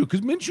in Minshew,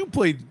 because Minshew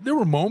played. There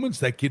were moments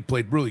that kid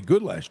played really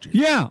good last year.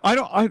 Yeah, I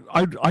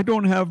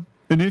don't have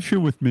an issue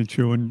with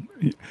Minshew, and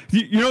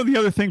the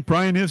other thing,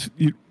 Brian, is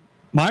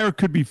Meyer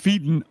could be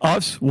feeding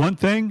us one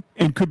thing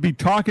and could be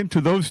talking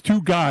to those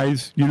two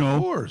guys,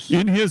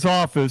 in his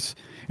office,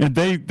 and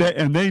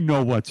they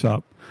know what's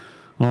up.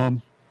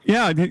 You're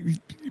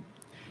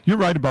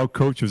right about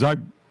coaches.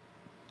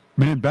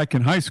 Back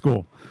in high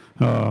school.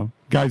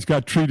 Guys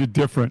got treated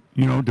different,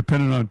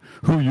 depending on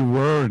who you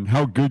were and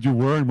how good you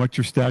were and what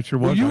your stature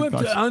was. Well, you have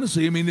to,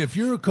 honestly, if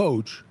you're a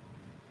coach,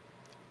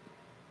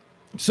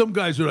 some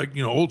guys are like,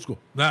 old school.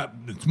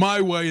 It's my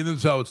way and this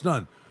is how it's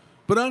done.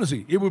 But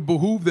honestly, it would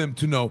behoove them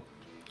to know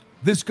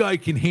this guy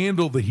can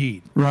handle the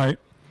heat. Right.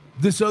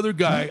 This other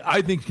guy,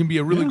 I think, can be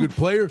a really good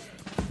player,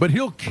 but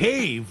he'll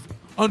cave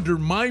under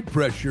my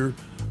pressure.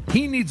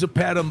 He needs a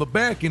pat on the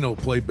back and he'll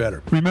play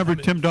better. Remember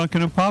Tim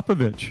Duncan and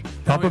Popovich.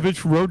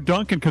 Popovich rode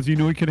Duncan because he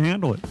knew he could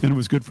handle it, and it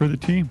was good for the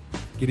team.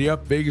 Giddy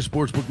up. Vegas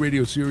Sportsbook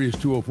Radio, Sirius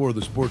 204,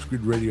 the Sports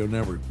Grid Radio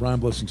Network. Brian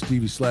Blessing,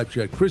 Stevie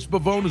Slapshot. Chris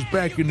Pavone is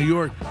back in New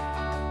York.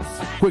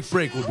 Quick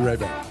break. We'll be right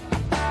back.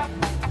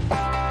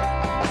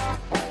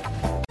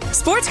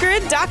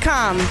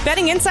 SportsGrid.com.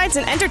 Betting insights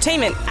and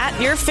entertainment at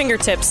your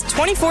fingertips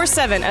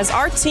 24/7 as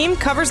our team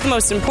covers the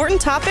most important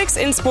topics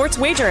in sports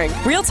wagering.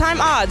 Real-time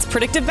odds,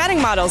 predictive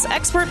betting models,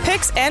 expert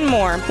picks, and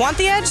more. Want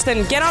the edge?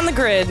 Then get on the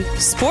grid.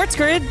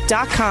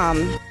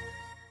 SportsGrid.com.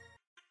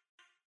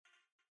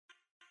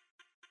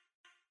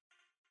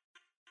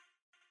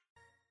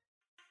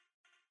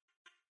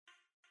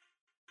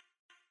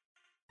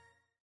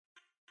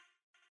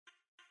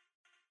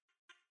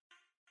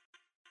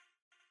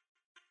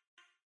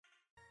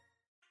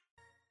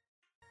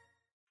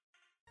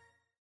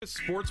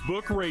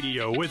 Sportsbook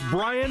Radio with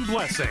Brian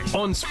Blessing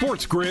on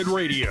Sports Grid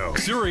Radio,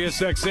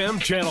 Sirius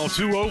XM Channel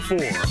 204.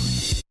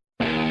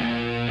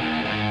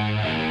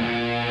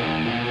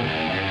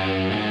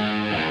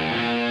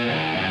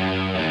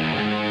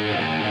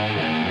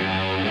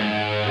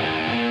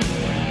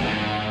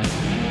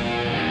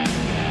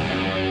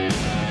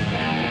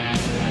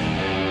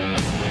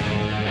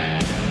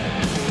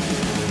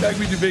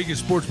 WD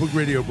Vegas Sportsbook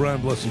Radio,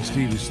 Brian Blessing,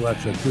 Stevie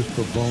Slapshot, Chris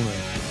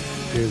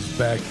Pavona is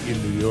back in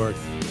New York.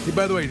 Hey,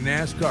 by the way,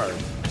 NASCAR,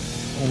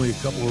 only a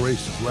couple of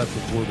races left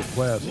before the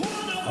playoffs.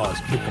 Oh, I was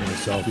kicking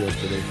myself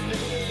yesterday.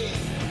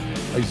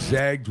 I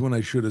zagged when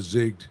I should have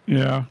zigged.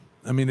 Yeah.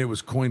 I mean, it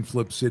was coin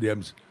flip city.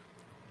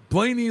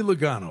 Blaney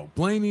Logano.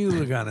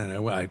 And I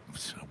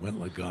went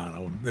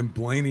Logano. Then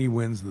Blaney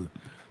wins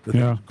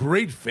the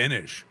great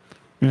finish.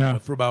 Yeah.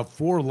 For about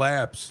 4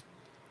 laps,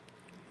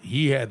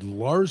 he had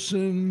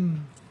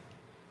Larson,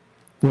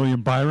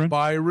 William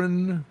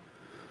Byron,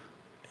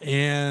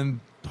 and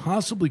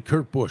possibly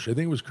Kurt Busch. I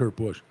think it was Kurt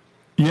Busch.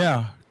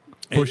 Yeah.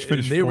 Busch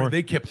finished fourth.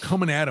 They kept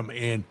coming at him,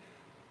 and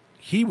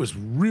he was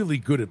really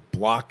good at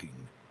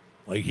blocking.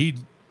 Like, he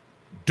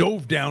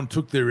dove down,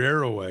 took their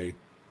air away,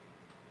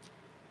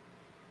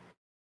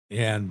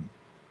 and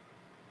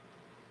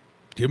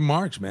give him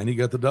marks, man. He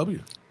got the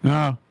W.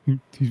 No,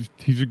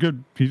 he's a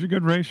good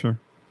racer.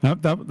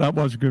 That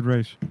was a good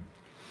race.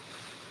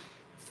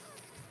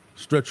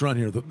 Stretch run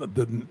here. The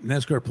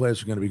NASCAR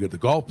playoffs are going to be good. The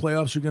golf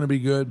playoffs are going to be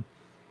good.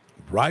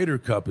 Ryder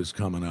Cup is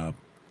coming up.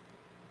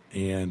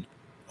 And,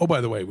 oh,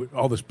 by the way, with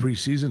all this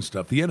preseason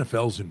stuff, the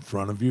NFL's in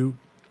front of you.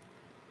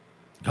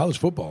 College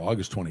football,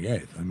 August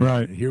 28th. I mean,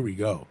 right. Here we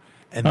go.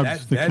 And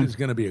that is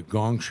going to be a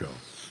gong show.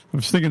 I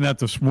was thinking that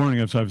this morning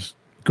as I was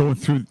going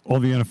through all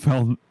the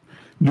NFL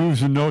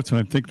news and notes, and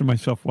I'm thinking to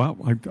myself, wow,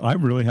 I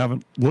really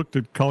haven't looked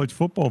at college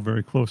football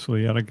very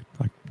closely yet. I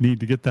need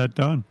to get that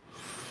done.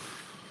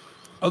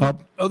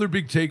 Other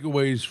big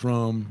takeaways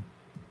from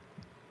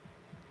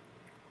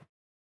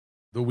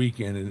the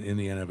weekend in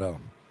the NFL.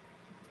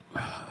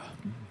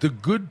 The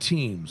good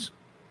teams,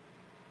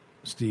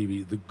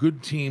 Stevie, the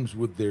good teams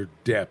with their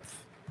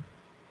depth,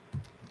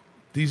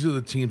 these are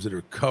the teams that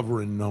are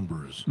covering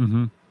numbers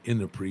in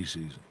the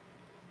preseason.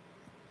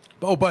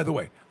 Oh, by the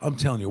way, I'm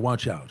telling you,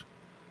 watch out.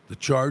 The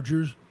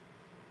Chargers,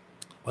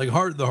 like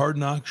the Hard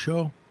Knock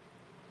show,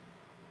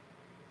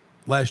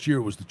 last year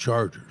it was the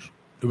Chargers.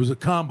 It was a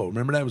combo.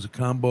 Remember that? It was a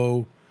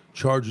combo,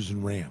 Chargers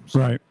and Rams.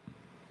 Right.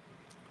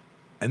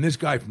 And this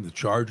guy from the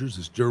Chargers,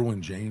 this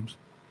Derwin James,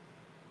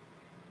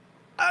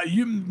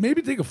 you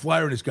maybe take a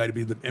flyer on this guy to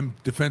be the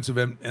defensive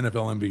NFL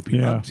MVP.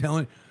 Yeah. I'm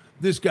telling you,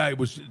 this guy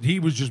was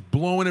just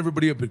blowing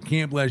everybody up at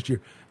camp last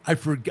year. I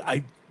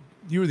forgot.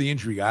 You were the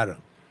injury guy. I don't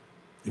know.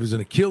 It was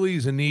an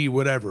Achilles, a knee,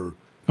 whatever.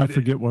 I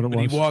forget what it was.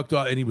 And he walked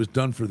off, and he was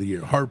done for the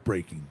year.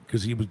 Heartbreaking,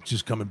 because he was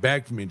just coming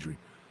back from injury.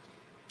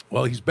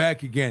 Well, he's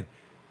back again.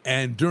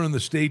 And during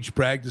the stage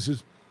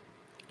practices,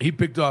 he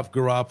picked off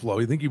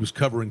Garoppolo. I think he was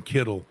covering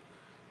Kittle.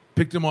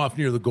 Picked him off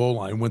near the goal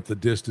line, went the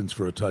distance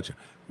for a touchdown.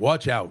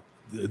 Watch out.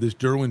 This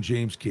Derwin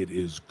James kid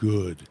is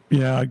good.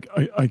 Yeah,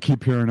 I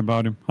keep hearing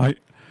about him. I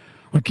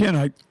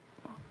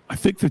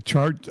think the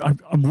Chargers,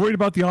 I'm worried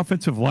about the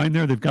offensive line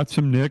there. They've got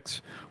some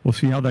nicks. We'll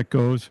see how that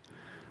goes.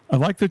 I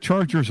like the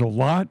Chargers a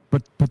lot,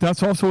 but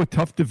that's also a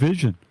tough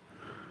division.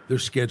 Their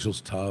schedule's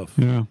tough.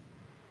 Yeah.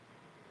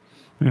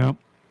 Yeah.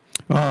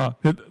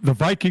 The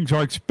Vikings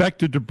are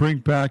expected to bring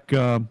back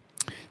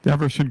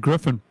Everson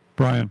Griffin,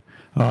 Brian.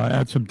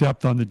 Add some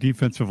depth on the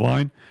defensive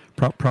line.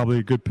 Probably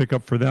a good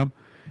pickup for them.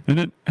 And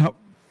then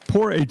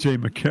poor A.J.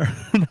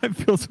 McCarron. I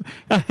feel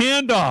a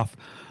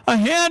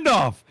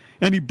handoff,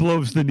 and he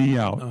blows the knee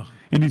out,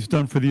 and he's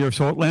done for the year.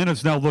 So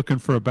Atlanta's now looking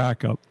for a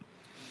backup.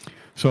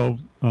 So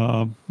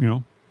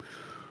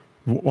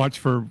watch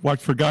for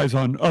guys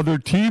on other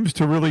teams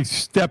to really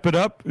step it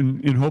up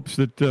in hopes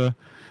that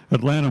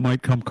Atlanta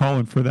might come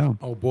calling for them.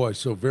 Oh, boy.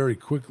 So very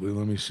quickly,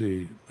 let me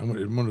see. I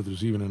wonder if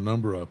there's even a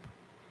number up.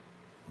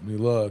 Let me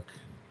look.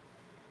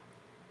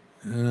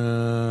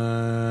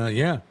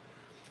 Yeah.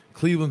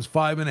 Cleveland's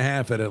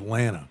 5.5 at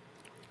Atlanta.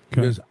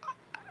 Okay. Because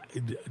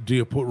do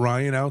you put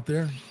Ryan out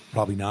there?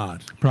 Probably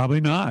not.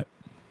 Probably not.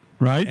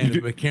 Right? And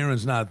if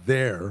McCarron's not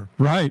there.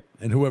 Right.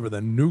 And whoever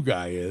the new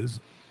guy is.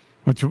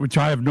 Which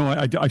I have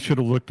I should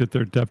have looked at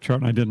their depth chart,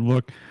 and I didn't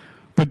look.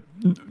 But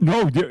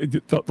no,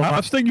 the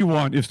last thing you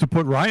want is to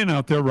put Ryan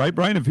out there, right,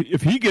 Brian?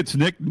 If he gets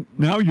nicked,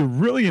 now you're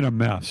really in a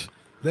mess.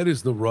 That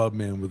is the rub,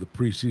 man, with the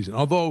preseason.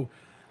 Although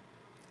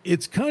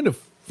it's kind of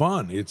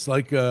fun. It's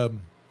like, it's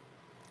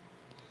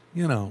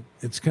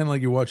kind of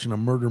like you're watching a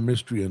murder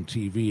mystery on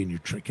TV,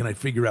 and can I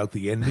figure out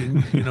the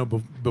ending,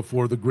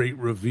 before the great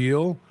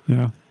reveal?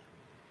 Yeah.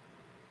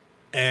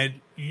 And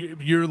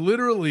you're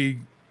literally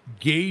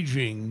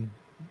gauging,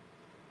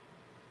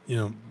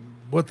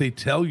 what they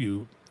tell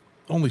you.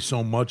 Only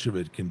so much of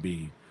it can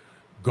be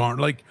garnered.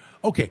 Like,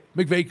 okay,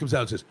 McVay comes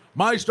out and says,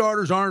 my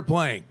starters aren't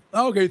playing.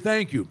 Okay,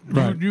 thank you.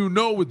 Right. You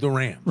know with the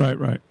Rams.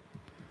 Right.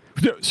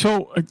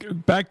 So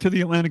back to the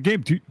Atlanta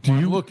game. Do you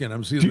I'm looking?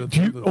 I'm seeing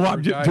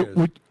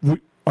the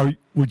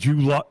would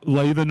you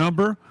lay the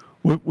number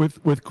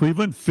with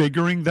Cleveland,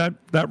 figuring that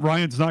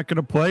Ryan's not going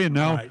to play, and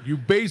now you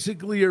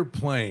basically are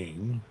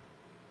playing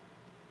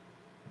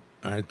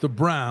the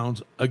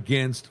Browns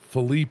against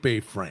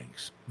Felipe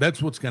Franks.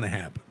 That's what's going to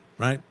happen,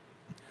 right?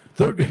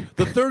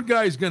 The third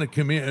guy is going to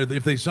come in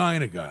if they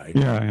sign a guy.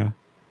 Yeah.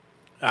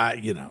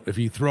 If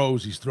he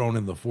throws, he's thrown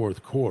in the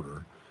fourth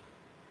quarter.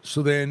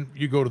 So then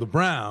you go to the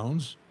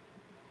Browns,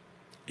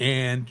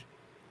 And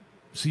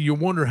see, you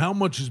wonder how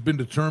much has been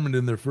determined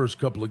in their first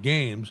couple of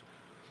games.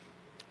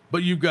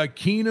 But you've got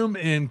Keenum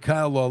and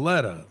Kyle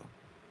Lauletta.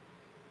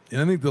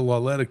 And I think the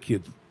Lauletta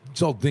kid,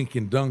 it's all dink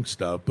and dunk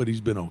stuff, but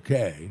he's been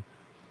okay.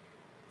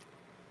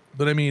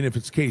 But, I mean, if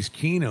it's Case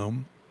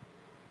Keenum,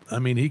 I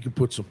mean, he can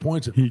put some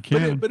points in. He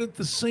can. But at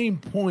the same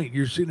point,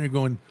 you're sitting there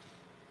going,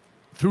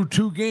 through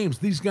 2 games,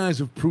 these guys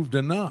have proved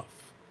enough.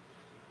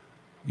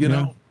 You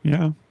know?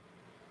 Yeah.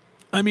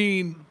 I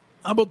mean,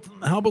 how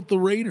about the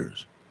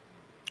Raiders?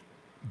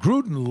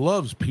 Gruden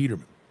loves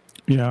Peterman.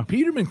 Yeah.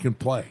 Peterman can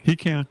play. He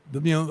can.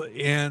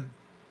 And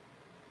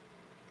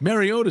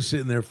Mariota's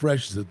sitting there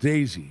fresh as a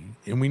daisy,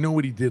 and we know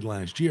what he did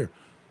last year.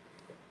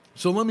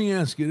 So let me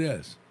ask you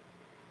this.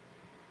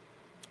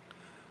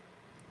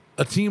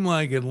 A team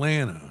like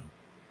Atlanta,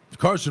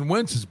 Carson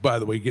Wentz is, by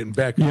the way, getting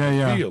back on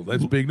the field.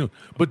 That's big news.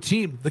 But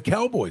the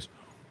Cowboys,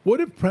 what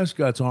if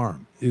Prescott's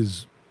arm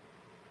is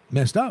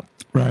messed up?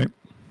 Right.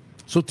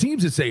 So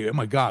teams that say, oh,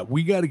 my God,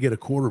 we got to get a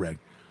quarterback.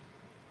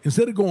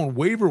 Instead of going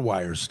waiver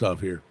wire stuff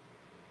here,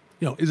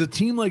 is a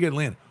team like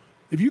Atlanta,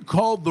 if you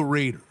called the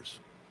Raiders,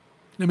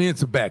 I mean,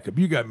 it's a backup.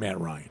 You got Matt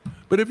Ryan.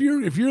 But if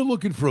you're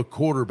looking for a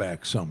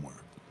quarterback somewhere,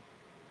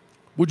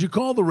 would you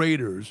call the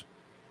Raiders?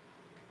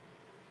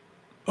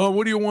 Oh,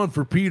 what do you want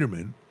for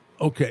Peterman?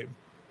 Okay.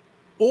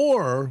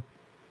 Or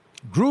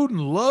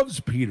Gruden loves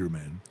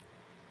Peterman.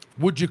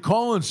 Would you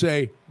call and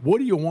say, what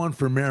do you want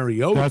for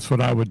Mariota? That's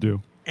what I would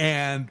do.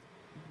 And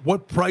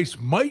what price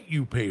might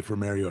you pay for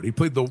Mariota? He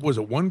played was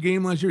it 1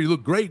 game last year? He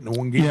looked great in the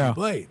 1 game he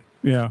played.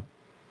 Yeah.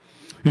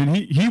 And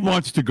he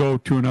wants to go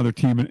to another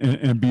team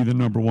and be the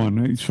number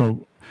 1.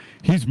 So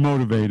he's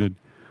motivated.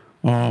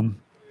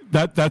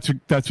 That's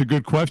a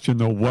good question,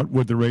 though. What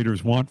would the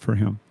Raiders want for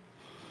him?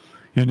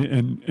 And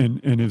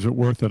is it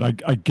worth it?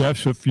 I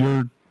guess if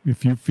you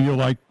feel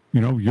like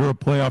you're a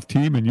playoff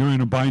team and you're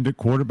in a bind at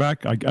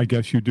quarterback, I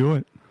guess you do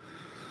it.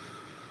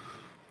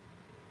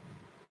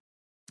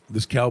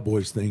 This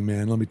Cowboys thing,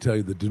 man. Let me tell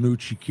you, the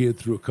DiNucci kid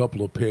threw a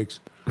couple of picks.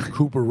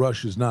 Cooper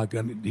Rush is not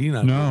going. He's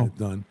not getting it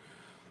done.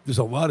 There's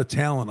a lot of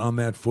talent on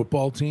that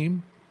football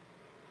team.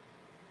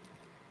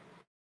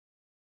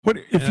 But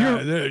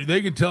if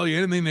they can tell you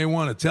anything they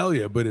want to tell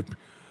you, but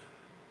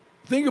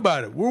think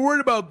about it. We're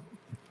worried about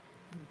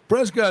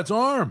Prescott's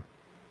arm.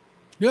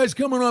 The guy's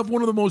coming off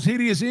one of the most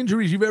hideous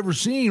injuries you've ever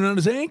seen on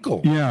his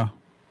ankle. Yeah.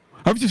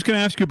 I was just going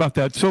to ask you about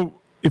that. So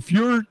if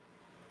your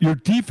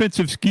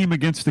defensive scheme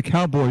against the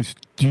Cowboys,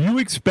 do you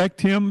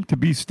expect him to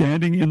be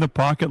standing in the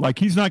pocket? Like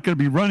he's not going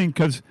to be running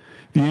because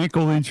the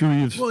ankle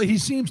injury is... Well, he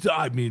seems to,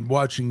 I mean,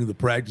 watching the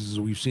practices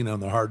we've seen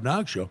on the Hard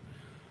Knock show,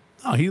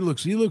 he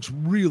looks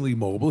really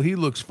mobile. He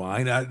looks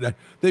fine.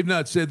 They've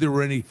not said there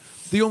were any...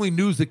 The only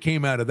news that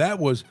came out of that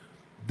was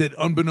that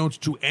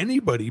unbeknownst to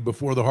anybody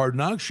before the Hard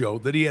Knock show,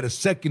 that he had a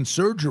second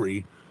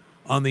surgery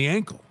on the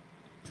ankle.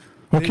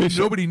 Okay,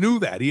 nobody knew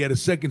that. He had a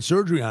second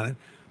surgery on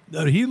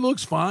it. He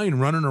looks fine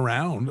running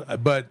around,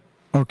 but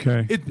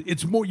okay,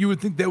 it's more. You would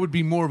think that would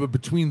be more of a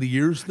between the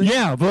years thing.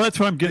 Yeah, well, that's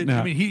what I'm getting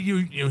at. I mean,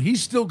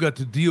 he's still got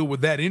to deal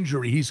with that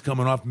injury he's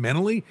coming off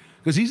mentally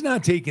because he's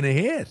not taking a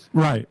hit.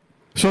 Right.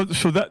 So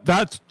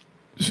that's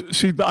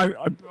see,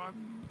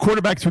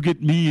 quarterbacks who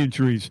get knee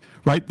injuries,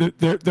 right?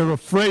 They're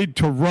afraid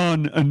to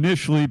run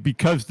initially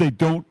because they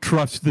don't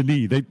trust the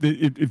knee.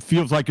 It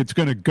feels like it's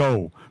going to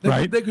go,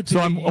 right? They could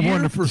take I'm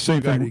wondering if for the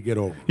same guy thing to get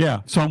over.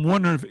 Yeah. So I'm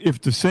wondering if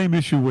the same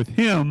issue with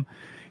him,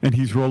 and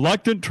he's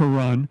reluctant to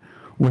run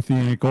with the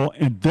ankle,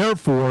 and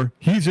therefore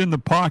he's in the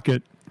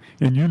pocket,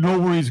 and you know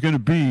where he's going to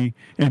be,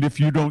 and if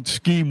you don't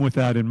scheme with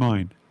that in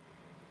mind.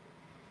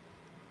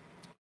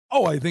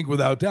 Oh, I think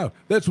without doubt.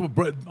 That's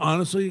what,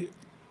 honestly,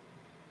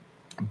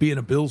 being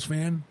a Bills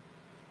fan,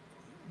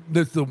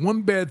 that's the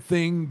one bad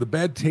thing, the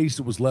bad taste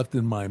that was left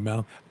in my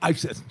mouth. I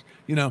said,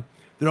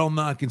 they're all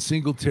knocking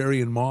Singletary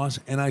and Moss,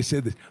 and I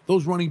said this,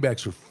 those running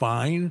backs are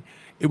fine.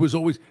 It was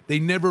always, they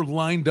never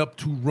lined up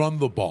to run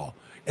the ball.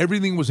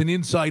 Everything was an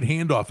inside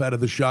handoff out of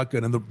the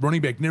shotgun, and the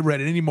running back never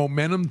had any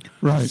momentum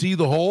to see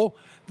the hole.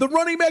 The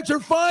running backs are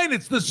fine.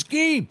 It's the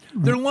scheme.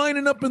 They're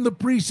lining up in the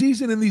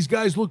preseason, and these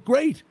guys look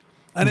great.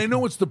 And I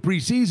know it's the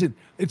preseason.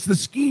 It's the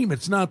scheme.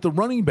 It's not the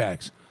running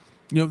backs.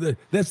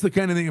 That's the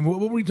kind of thing. What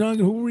were we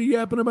talking? Who were we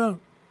yapping about?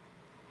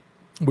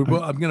 I'm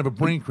going to have a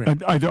brain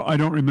cramp. I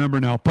don't remember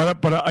now,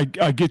 but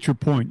I get your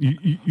point.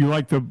 You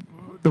like the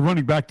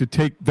running back to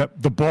take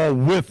the ball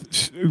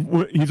with.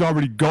 He's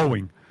already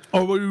going.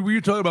 Oh, were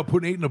you talking about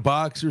putting 8 in a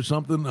box or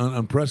something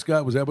on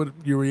Prescott? Was that what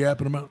you were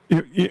yapping about?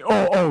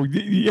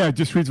 Yeah,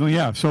 just recently,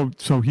 yeah.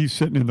 So he's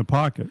sitting in the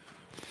pocket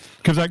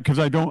because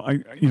I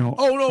don't.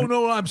 Oh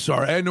no, I'm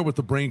sorry. I know what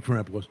the brain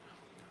cramp was.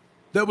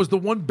 That was the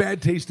one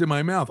bad taste in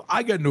my mouth.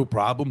 I got no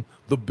problem.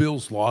 The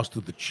Bills lost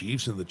to the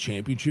Chiefs in the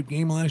championship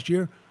game last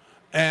year.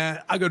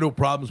 And I got no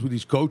problems with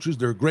these coaches.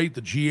 They're great.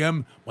 The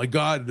GM, my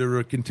God, they're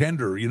a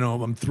contender.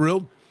 I'm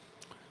thrilled.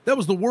 That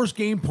was the worst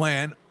game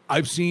plan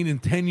I've seen in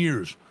 10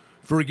 years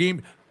for a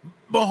game.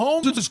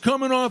 Mahomes is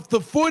coming off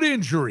the foot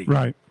injury.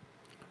 Right.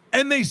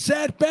 And they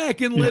sat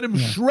back and let him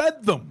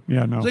shred them.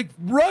 Yeah, no. It's like,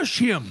 rush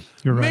him.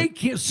 You're right. Make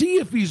him, see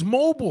if he's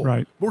mobile.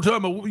 Right. We're talking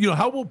about,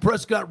 how will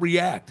Prescott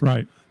react?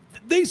 Right.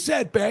 They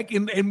sat back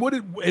and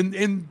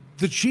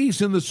the Chiefs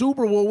in the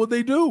Super Bowl, what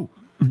they do?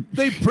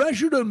 They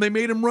pressured him. They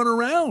made him run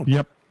around.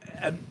 Yep.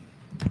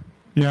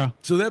 Yeah.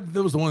 So that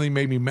was the one thing that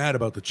made me mad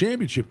about the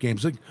championship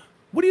games. Like,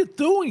 what are you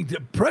doing to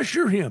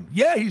pressure him?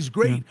 Yeah, he's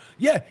great.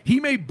 Yeah, he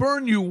may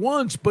burn you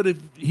once, but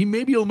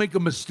maybe he'll make a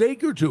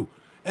mistake or two.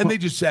 And they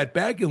just sat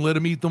back and let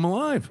him eat them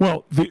alive.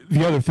 Well,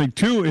 the other thing,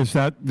 too, is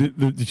that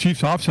the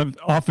Chiefs'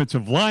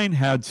 offensive line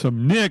had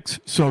some nicks,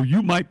 so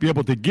you might be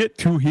able to get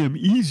to him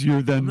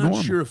easier than normal. I'm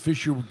not sure if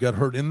Fisher got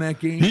hurt in that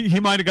game.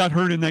 He might have got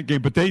hurt in that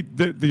game, but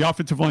the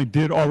offensive line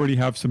did already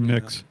have some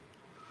nicks.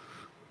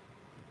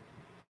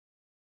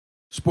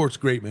 Sport's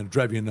great, man.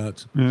 Drive you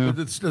nuts. Yeah.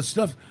 It's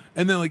stuff.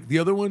 And then, like, the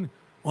other one,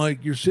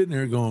 like, you're sitting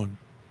there going,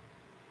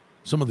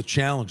 some of the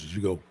challenges,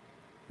 you go,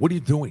 what are you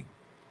doing?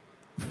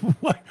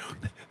 What?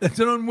 That's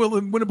an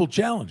unwinnable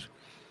challenge.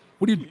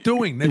 What are you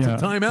doing? That's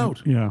a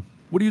timeout. Yeah.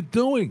 What are you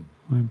doing?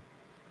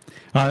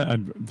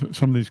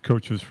 Some of these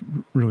coaches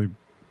really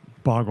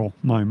boggle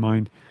my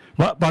mind.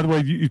 Well, by the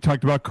way, you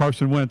talked about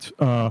Carson Wentz.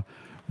 The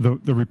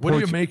reports, what do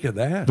you make of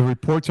that? The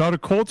reports out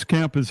of Colts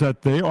camp is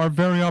that they are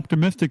very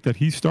optimistic that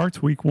he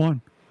starts week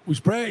 1.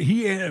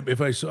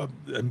 If I saw,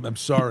 I'm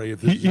sorry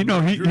if this is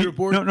a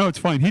report. No, it's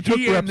fine. He took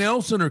reps. And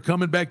Nelson are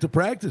coming back to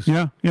practice.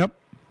 Yeah, yep.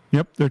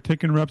 They're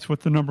taking reps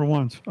with the number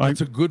ones. It's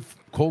a good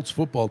Colts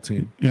football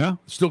team. Yeah.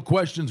 Still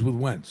questions with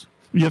Wentz.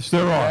 Yes,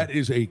 there are. That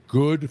is a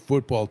good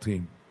football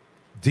team.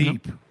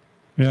 Deep. Yep.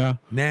 Yeah.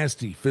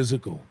 Nasty,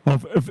 physical.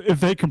 Well, if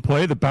they can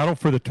play the battle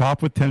for the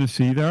top with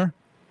Tennessee there,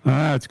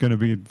 it's going to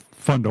be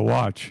fun to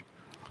watch.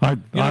 They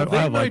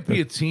might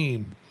be a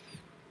team.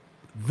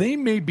 They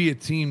may be a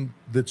team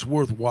that's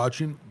worth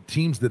watching.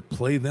 Teams that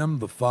play them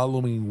the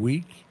following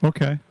week.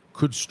 Okay.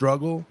 Could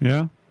struggle.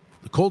 Yeah.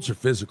 The Colts are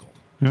physical.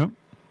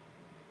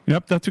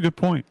 Yep, that's a good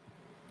point.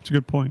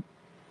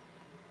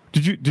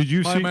 Did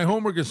you see my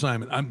homework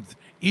assignment?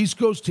 East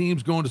Coast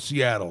teams going to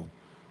Seattle.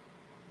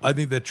 I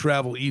think that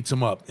travel eats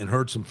them up and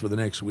hurts them for the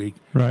next week.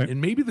 Right.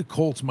 And maybe the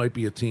Colts might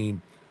be a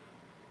team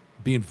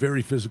being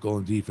very physical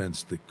in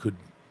defense that could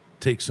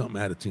take something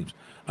out of teams.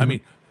 I mean,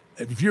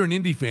 if you're an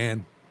Indy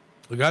fan,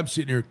 like I'm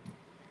sitting here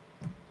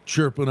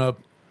chirping up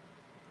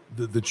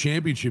the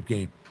championship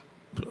game.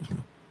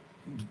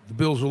 The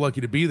Bills are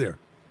lucky to be there.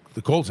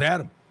 The Colts had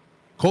them.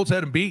 Colts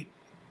had them beat.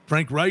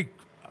 Frank Reich,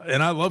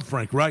 and I love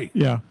Frank Reich.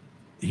 Yeah.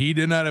 He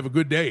did not have a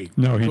good day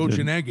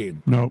coaching that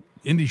game. No.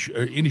 Indy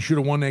should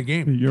have won that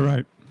game. You're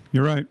right.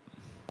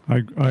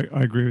 I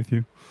agree with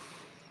you.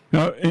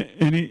 Now,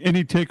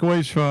 any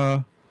takeaways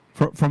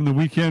from the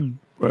weekend?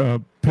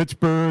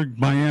 Pittsburgh,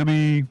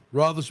 Miami,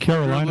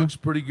 Carolina looks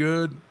pretty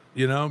good.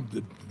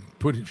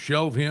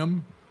 Shelve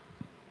him.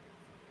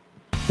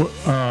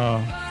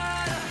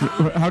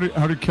 How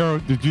did Carol?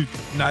 Did you?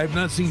 No, I have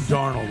not seen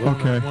Darnold.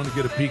 Okay. I want to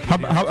get a peek. How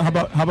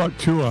about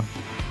Tua?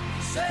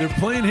 They're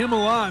playing him a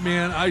lot,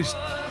 man. I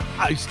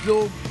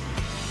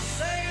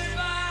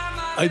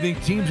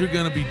think teams are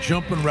going to be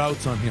jumping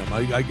routes on him.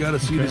 I got to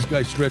see this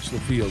guy stretch the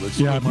field. That's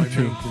my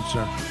main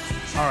concern.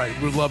 All right,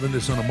 we're loving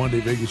this on a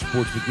Monday Vegas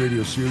Sportsbook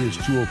Radio Series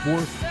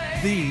 204,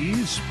 the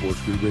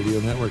SportsGrid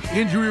Radio Network.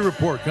 Injury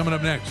report coming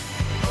up next.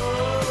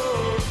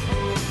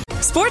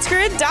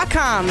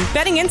 SportsGrid.com.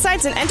 Betting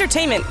insights and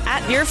entertainment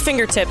at your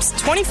fingertips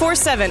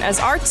 24/7 as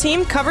our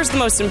team covers the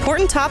most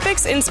important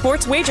topics in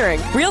sports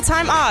wagering.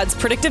 Real-time odds,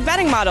 predictive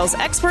betting models,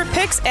 expert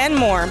picks, and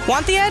more.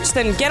 Want the edge?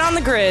 Then get on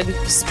the grid.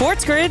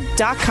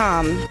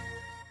 SportsGrid.com.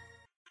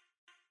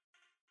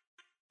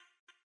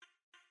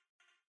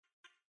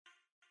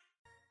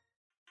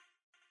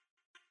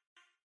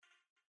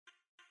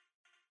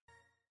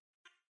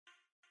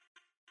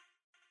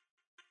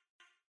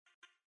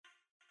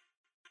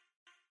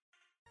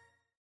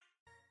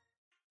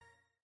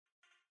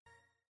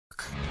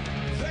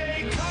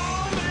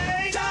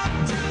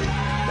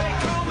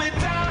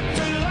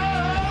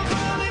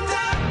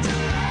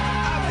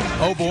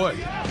 Oh boy,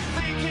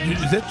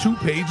 is that 2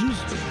 pages?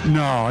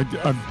 No,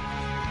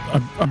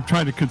 I'm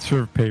trying to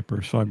conserve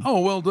paper. So Oh,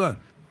 well done.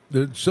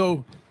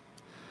 So,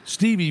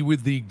 Stevie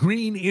with the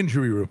green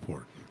injury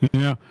report.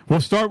 Yeah,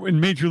 we'll start with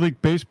Major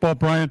League Baseball,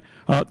 Brian.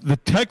 The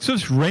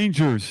Texas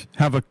Rangers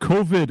have a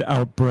COVID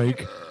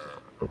outbreak.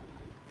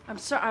 I'm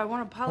sorry. I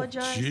want to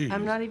apologize.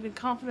 I'm not even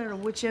confident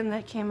of which end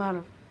that came out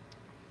of.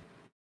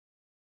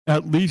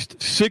 At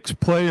least 6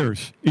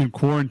 players in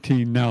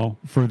quarantine now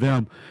for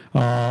them.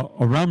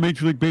 Around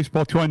Major League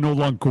Baseball, too, I know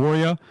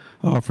Longoria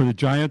for the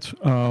Giants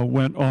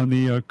went on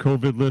the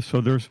COVID list. So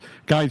there's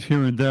guys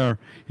here and there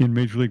in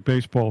Major League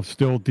Baseball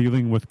still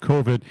dealing with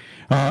COVID.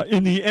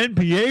 In the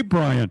NBA,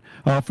 Brian,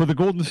 for the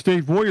Golden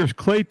State Warriors,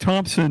 Klay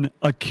Thompson,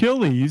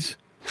 Achilles.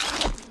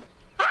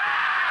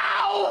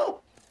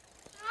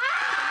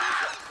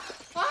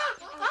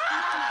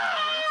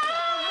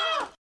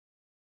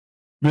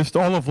 Missed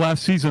all of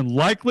last season,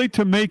 likely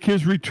to make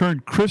his return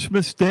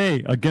Christmas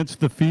Day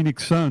against the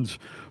Phoenix Suns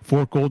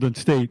for Golden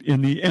State.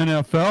 In the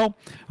NFL,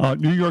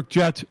 New York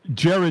Jets'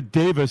 Jared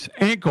Davis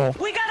ankle.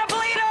 We got a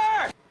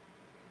bleeder!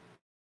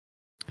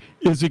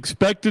 Is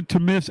expected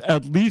to miss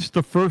at least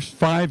the first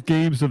 5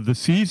 games of the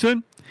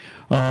season.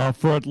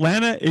 For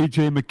Atlanta,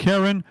 A.J.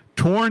 McCarron,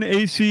 torn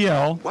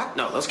ACL. What?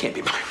 No, those can't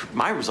be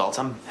my results.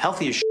 I'm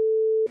healthy as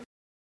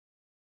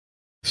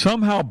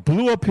Somehow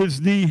blew up his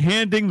knee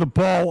handing the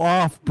ball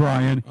off,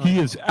 Brian. He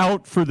is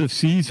out for the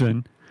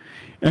season.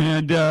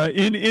 And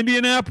in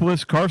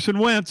Indianapolis, Carson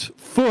Wentz,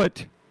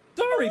 foot.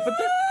 Sorry, but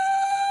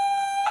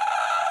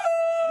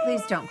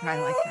Please don't cry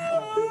like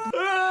that.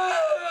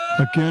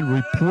 Again,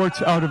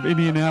 reports out of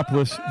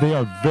Indianapolis, they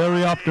are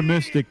very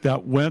optimistic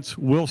that Wentz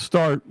will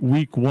start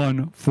week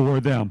 1 for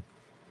them.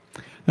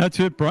 That's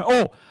it, Brian.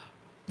 Oh,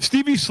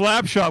 Stevie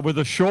Slapshot with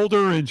a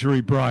shoulder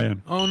injury,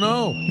 Brian. Oh,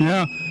 no.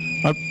 Yeah.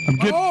 I'm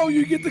getting, oh,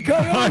 you get the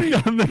coyote.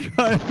 I'm the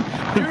guy.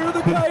 You're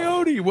the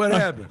coyote. What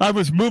happened? I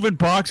was moving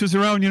boxes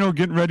around,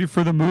 getting ready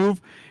for the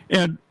move,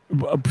 and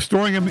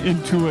storing them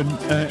into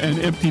an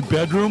empty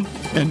bedroom,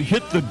 and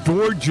hit the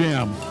door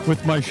jamb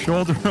with my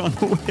shoulder on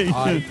the way in.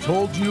 I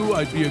told you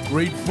I'd be a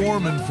great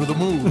foreman for the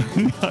move.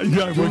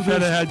 Yeah, I wish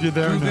I'd have had you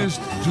there. Do this,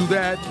 do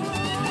that.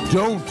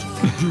 Don't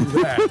do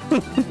that.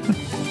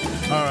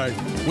 All right.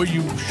 What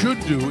you should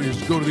do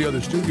is go to the other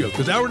studio,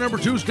 because hour number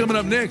 2 is coming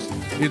up next.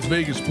 It's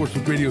Vegas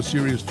Sportsbook Radio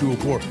Sirius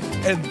 204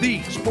 and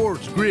the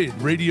Sports Grid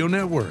Radio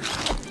Network.